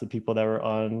cast of people that were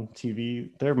on TV,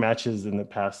 their matches in the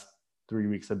past 3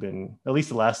 weeks have been, at least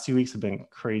the last 2 weeks have been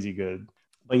crazy good.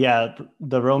 But yeah,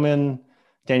 the Roman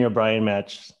Daniel Bryan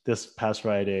match this past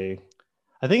Friday,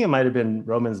 I think it might have been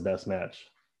Roman's best match.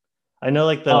 I know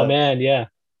like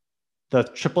the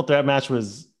triple threat match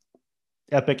was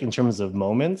epic in terms of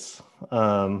moments.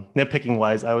 Nitpicking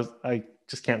wise, I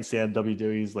just can't stand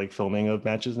WWE's like filming of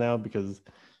matches now because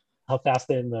how fast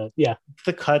they're in the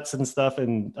cuts and stuff.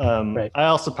 And I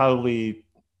also probably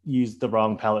used the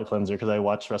wrong palate cleanser because I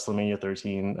watched WrestleMania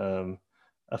 13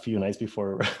 a few nights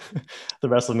before the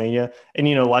WrestleMania,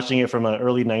 and watching it from an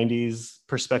early 90s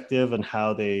perspective and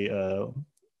how they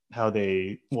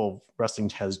wrestling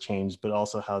has changed, but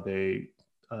also how they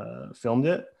filmed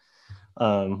it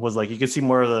was like you could see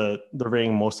more of the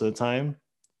ring most of the time.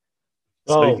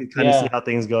 So you can kind of see how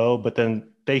things go. But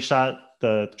then they shot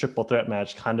the triple threat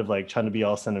match kind of like trying to be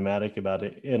all cinematic about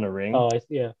it in a ring.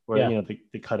 Where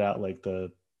they cut out like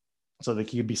so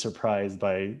that you could be surprised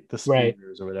by the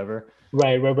spears or whatever.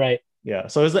 Right. Yeah.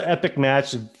 So it was an epic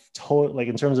match, like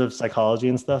in terms of psychology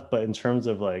and stuff, but in terms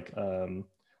of like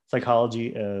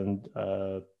psychology and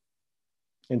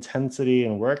intensity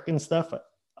and work and stuff,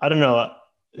 I don't know.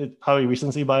 It's probably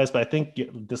recency bias, but I think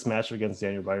this match against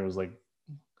Daniel Bryan was like,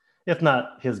 if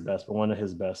not his best, but one of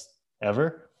his best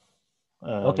ever.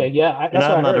 Okay, yeah, that's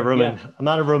what I'm not a Roman. Yeah. I'm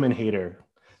not a Roman hater.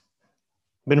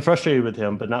 Been frustrated with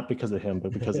him, but not because of him,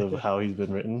 but because of how he's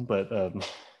been written. But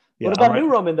yeah, what about New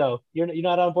Roman though? You're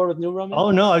not on board with New Roman? Oh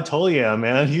no, I totally am,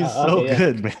 man. He's so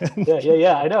good, man.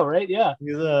 Yeah. I know, right? Yeah.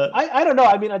 I don't know.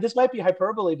 I mean, this might be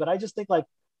hyperbole, but I just think like,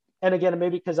 and again,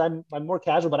 maybe because I'm more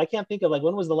casual, but I can't think of like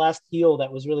when was the last heel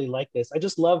that was really like this. I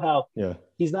just love how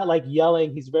he's not like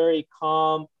yelling. He's very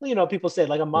calm. People say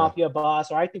like a mafia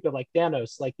boss, or I think of like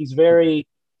Thanos. Like he's very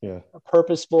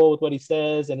purposeful with what he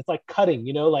says, and it's like cutting.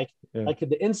 Like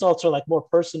the insults are like more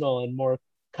personal and more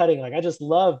cutting. Like I just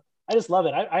love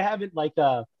it. I haven't like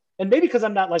and maybe because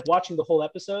I'm not like watching the whole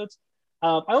episodes,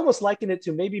 I almost liken it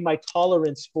to maybe my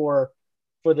tolerance for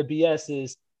the BS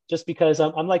is just because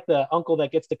I'm like the uncle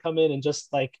that gets to come in and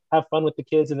just like have fun with the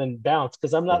kids and then bounce,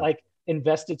 because I'm not like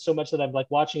invested so much that I'm like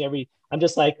watching I'm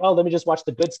just like, oh, let me just watch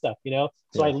the good stuff,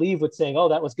 so I leave with saying, oh,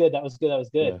 that was good.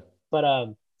 But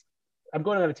I'm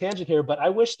going on a tangent here, but I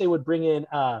wish they would bring in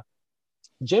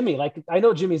Jimmy. Like I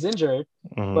know Jimmy's injured,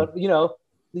 but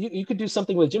you could do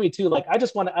something with Jimmy too. Like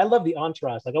I love the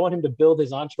entourage. Like I want him to build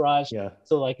his entourage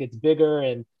so like it's bigger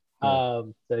and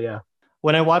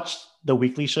When I watch the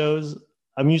weekly shows,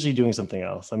 I'm usually doing something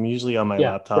else. I'm usually on my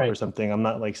laptop or something. I'm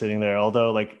not like sitting there.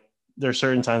 Although like there are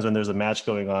certain times when there's a match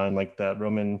going on, like that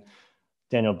Roman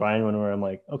Daniel Bryan one, where I'm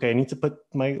like, okay, I need to put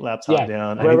my laptop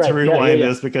down. I need to rewind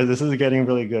this because this is getting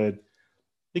really good.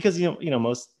 Because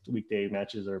most weekday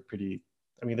matches are pretty.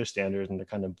 I mean, they're standard and they're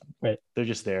kind of they're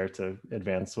just there to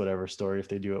advance whatever story if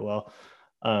they do it well.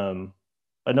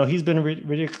 But no, he's been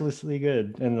ridiculously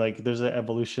good, and like there's an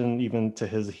evolution even to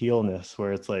his heelness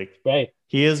where it's like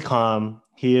he is calm,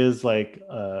 he is like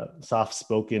soft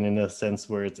spoken in a sense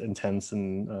where it's intense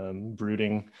and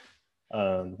brooding,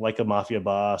 like a mafia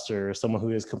boss or someone who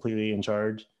is completely in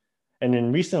charge. And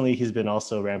then recently he's been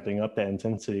also ramping up that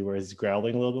intensity where he's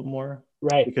growling a little bit more,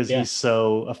 because he's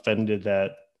so offended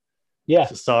that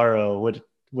Cesaro would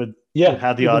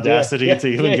have the audacity to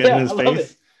even get in his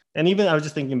face. And even I was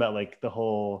just thinking about like the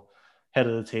whole head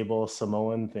of the table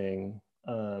Samoan thing,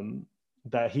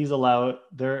 that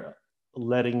they're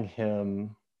letting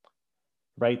him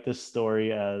write this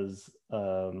story as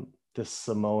this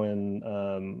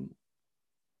Samoan,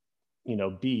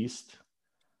 beast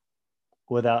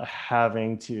without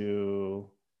having to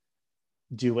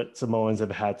do what Samoans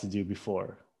have had to do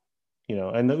before.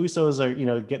 And the Usos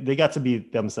are, they got to be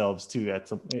themselves too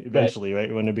eventually,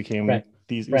 right? When it became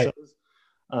these Usos.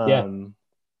 Yeah.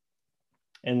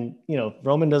 And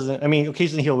Roman doesn't. I mean,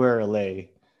 occasionally he'll wear a lei,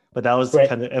 but that was to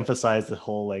kind of emphasize the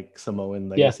whole like Samoan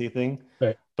legacy thing.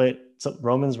 Right. But so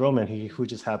Roman's Roman, who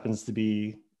just happens to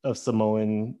be of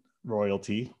Samoan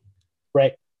royalty,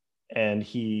 right? And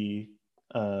he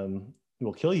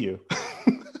will kill you.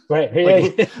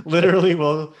 Right. Literally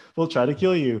will try to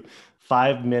kill you.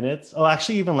 5 minutes. Oh,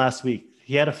 actually, even last week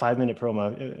he had a 5-minute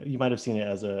promo. You might have seen it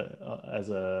as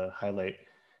a highlight.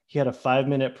 He had a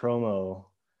 5-minute promo.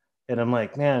 And I'm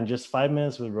like, man, just 5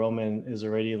 minutes with Roman is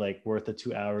already like worth the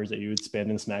 2 hours that you would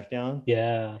spend in SmackDown.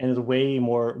 Yeah. And it's way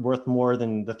worth more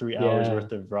than the 3 hours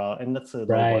worth of Raw. And that's a low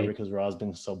bar because Raw's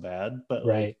been so bad. But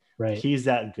like, he's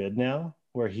that good now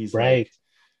where he's like,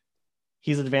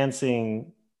 he's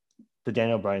advancing the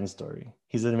Daniel Bryan story.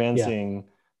 He's advancing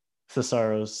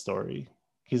Cesaro's story.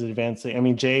 He's advancing. I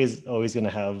mean, Jay is always going to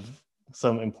have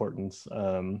some importance.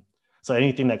 So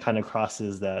anything that kind of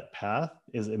crosses that path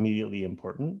is immediately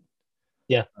important.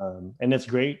 Yeah. And it's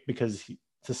great because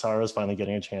Cesaro is finally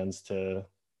getting a chance to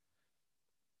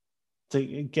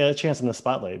get a chance in the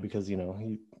spotlight because,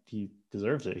 he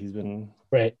deserves it. He's been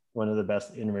one of the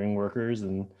best in-ring workers.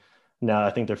 And now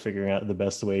I think they're figuring out the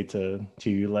best way to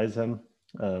utilize him.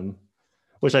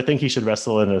 Which I think he should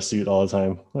wrestle in a suit all the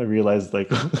time. I realized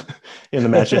like in the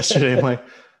match yesterday, I'm like,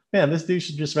 man, this dude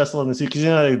should just wrestle in the suit.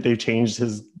 Because they've changed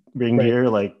his ring gear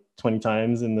like 20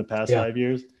 times in the past 5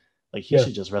 years. Like he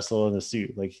should just wrestle in a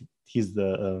suit. Like he's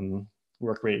the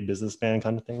work rate businessman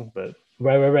kind of thing. But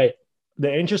right.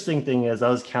 The interesting thing is I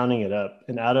was counting it up,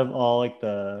 and out of all like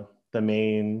the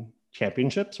main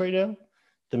championships right now,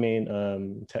 the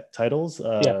main titles,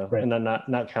 and I'm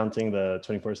not counting the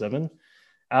 24/7.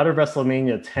 Out of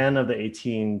WrestleMania, 10 of the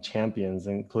 18 champions,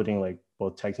 including like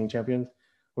both tag team champions,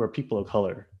 were people of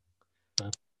color,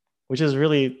 which is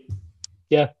really,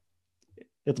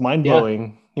 it's mind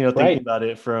blowing. Thinking about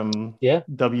it from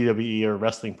WWE or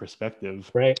wrestling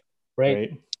perspective. Right.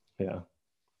 Yeah.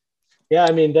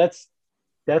 I mean, that's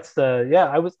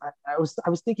I was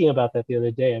thinking about that the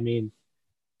other day. I mean,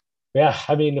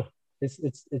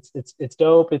 it's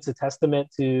dope. It's a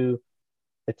testament to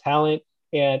the talent.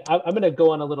 And I'm going to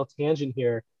go on a little tangent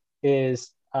here.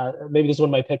 Is maybe this is one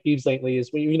of my pet peeves lately. Is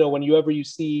when you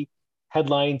see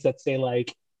headlines that say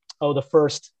like, "Oh, the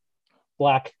first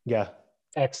black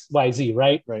XYZ,"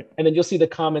 right? And then you'll see the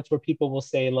comments where people will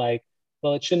say like,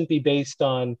 "Well, it shouldn't be based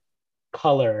on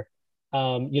color.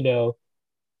 You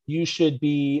should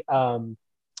be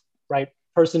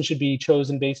person should be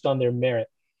chosen based on their merit."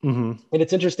 Mm-hmm. And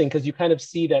it's interesting because you kind of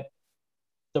see that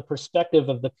the perspective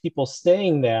of the people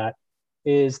saying that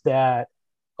is that,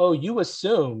 oh, you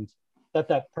assumed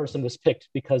that person was picked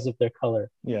because of their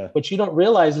color. Yeah. What you don't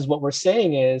realize is what we're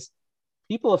saying is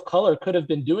people of color could have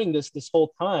been doing this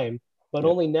whole time, but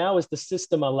only now is the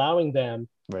system allowing them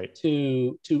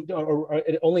to or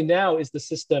only now is the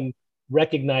system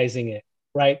recognizing it,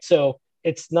 right? So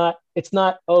it's not,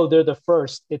 oh, they're the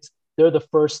first. They're the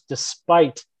first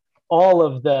despite all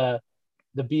of the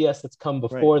BS that's come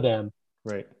before them.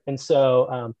 Right. And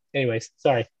so, anyways,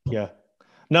 sorry. Yeah.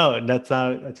 No, that's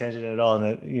not a tangent at all. And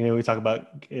that, we talk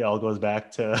about it all goes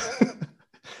back to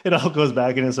it all goes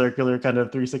back in a circular kind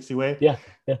of 360 way. Yeah.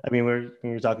 I mean,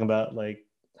 we're talking about like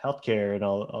healthcare and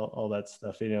all that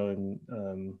stuff, and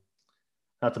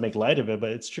not to make light of it, but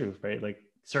it's true, right? Like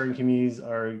certain communities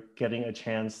are getting a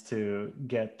chance to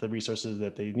get the resources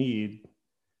that they need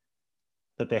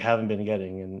that they haven't been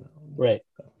getting, and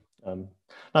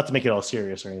not to make it all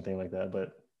serious or anything like that,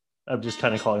 but I'm just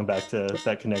kind of calling back to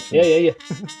that connection. Yeah.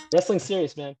 Wrestling's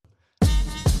serious, man.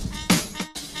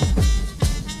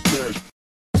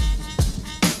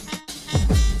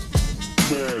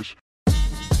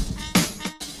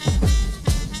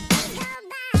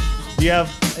 Do you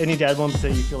have any dad moments that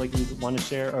you feel like you want to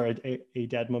share, or a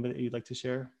dad moment that you'd like to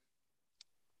share?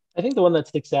 I think the one that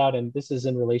sticks out, and this is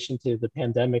in relation to the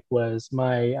pandemic, was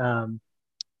my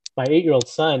my 8-year-old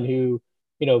son who,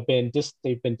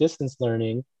 they've been distance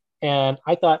learning, and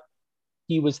I thought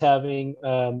he was having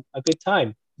a good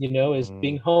time, as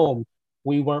being home.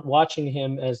 We weren't watching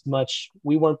him as much.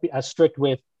 We weren't as strict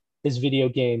with his video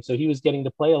games. So he was getting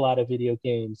to play a lot of video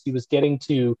games. He was getting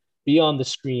to be on the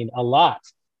screen a lot,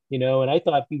 and I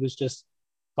thought he was just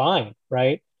fine,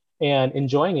 right? And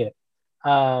enjoying it.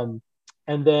 And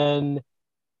then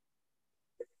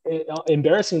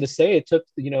embarrassing to say, it took,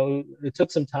 it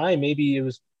took some time. Maybe it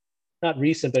was not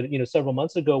recent, but several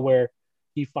months ago, where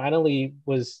he finally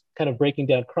was kind of breaking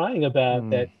down, crying about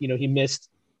that. He missed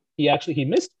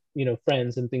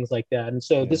friends and things like that. And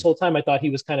so this whole time, I thought he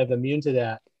was kind of immune to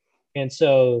that. And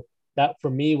so that for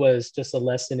me was just a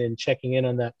lesson in checking in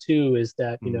on that too. Is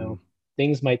that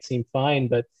things might seem fine,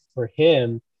 but for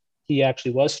him, he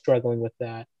actually was struggling with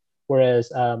that.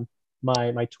 Whereas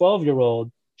my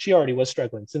 12-year-old, she already was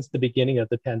struggling since the beginning of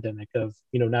the pandemic of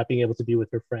not being able to be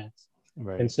with her friends.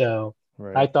 Right. And so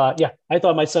I thought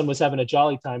my son was having a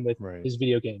jolly time with his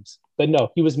video games, but no,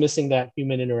 he was missing that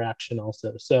human interaction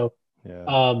also. So,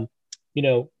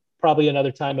 probably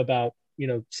another time about,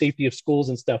 safety of schools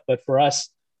and stuff. But for us,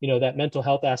 that mental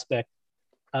health aspect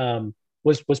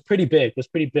was pretty big.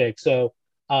 So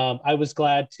I was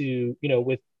glad to,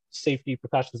 with safety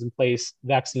precautions in place,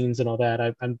 vaccines and all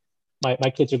that.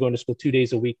 My kids are going to school 2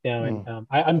 days a week now. And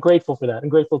I'm grateful for that. I'm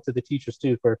grateful to the teachers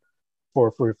too, for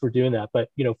doing that. But,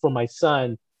 for my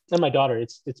son and my daughter,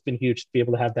 it's been huge to be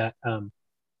able to have that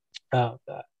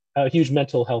a huge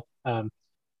mental health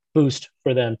boost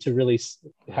for them to really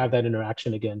have that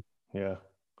interaction again. Yeah.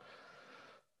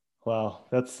 Wow.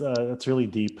 That's really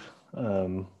deep.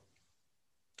 And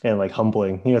like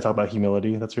humbling. Talk about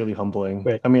humility. That's really humbling.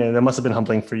 Right. I mean, that must have been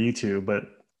humbling for you too, but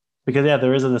because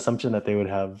there is an assumption that they would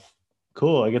have,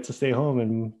 cool, I get to stay home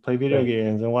and play video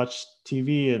games and watch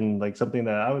TV, and like something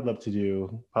that I would love to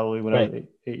do probably when I was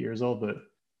 8 years old. But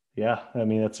yeah, I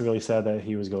mean, that's really sad that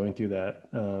he was going through that.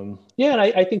 And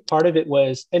I think part of it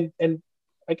was, and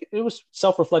it was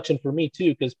self-reflection for me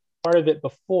too, because part of it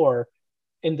before,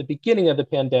 in the beginning of the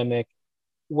pandemic,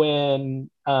 when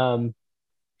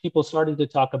people started to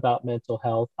talk about mental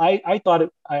health, I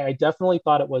definitely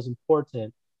thought it was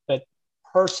important, but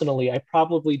personally, I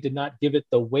probably did not give it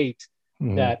the weight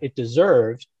that it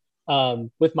deserved,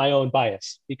 with my own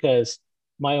bias, because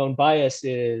my own bias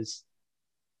is,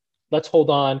 let's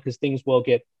hold on because things will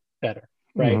get better,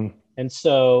 right? And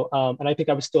so, and I think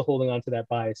I was still holding on to that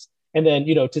bias. And then,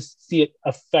 to see it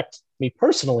affect me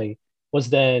personally was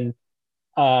then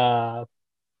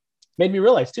made me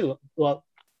realize too,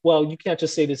 well, you can't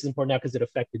just say this is important now because it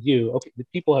affected you. Okay,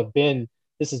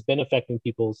 this has been affecting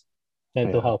people's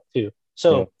mental health too.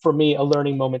 So for me, a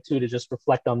learning moment too, to just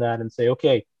reflect on that and say,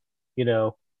 okay,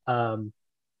 there's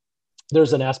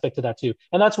an aspect to that too.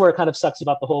 And that's where it kind of sucks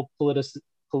about the whole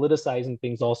politicizing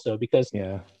things also, because,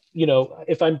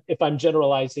 if I'm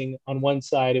generalizing on one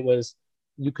side,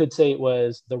 you could say it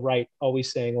was the right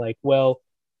always saying like, well,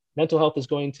 mental health is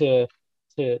going to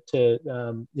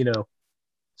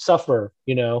suffer,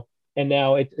 and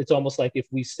now it's almost like if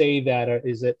we say that,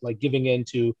 is it like giving in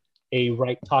to a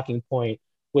right talking point,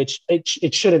 which it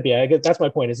shouldn't be. I guess that's my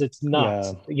point, is it's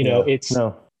not, it's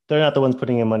no, they're not the ones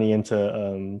putting in money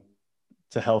into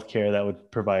to healthcare that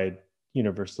would provide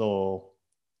universal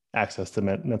access to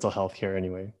mental health care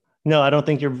anyway. No, I don't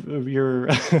think you're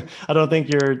I don't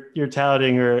think you're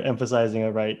touting or emphasizing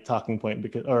a right talking point,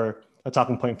 or a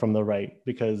talking point from the right,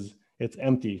 because it's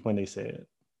empty when they say it.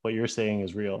 What you're saying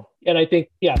is real. And I think,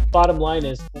 bottom line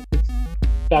is, it's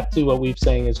back to what we've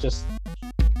saying, is just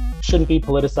shouldn't be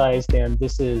politicized, and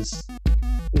it's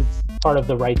part of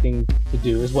the right thing to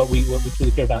do, is what we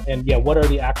truly care about. And what are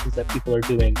the actions that people are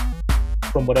doing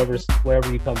from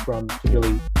wherever you come from to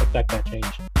really affect that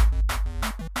change?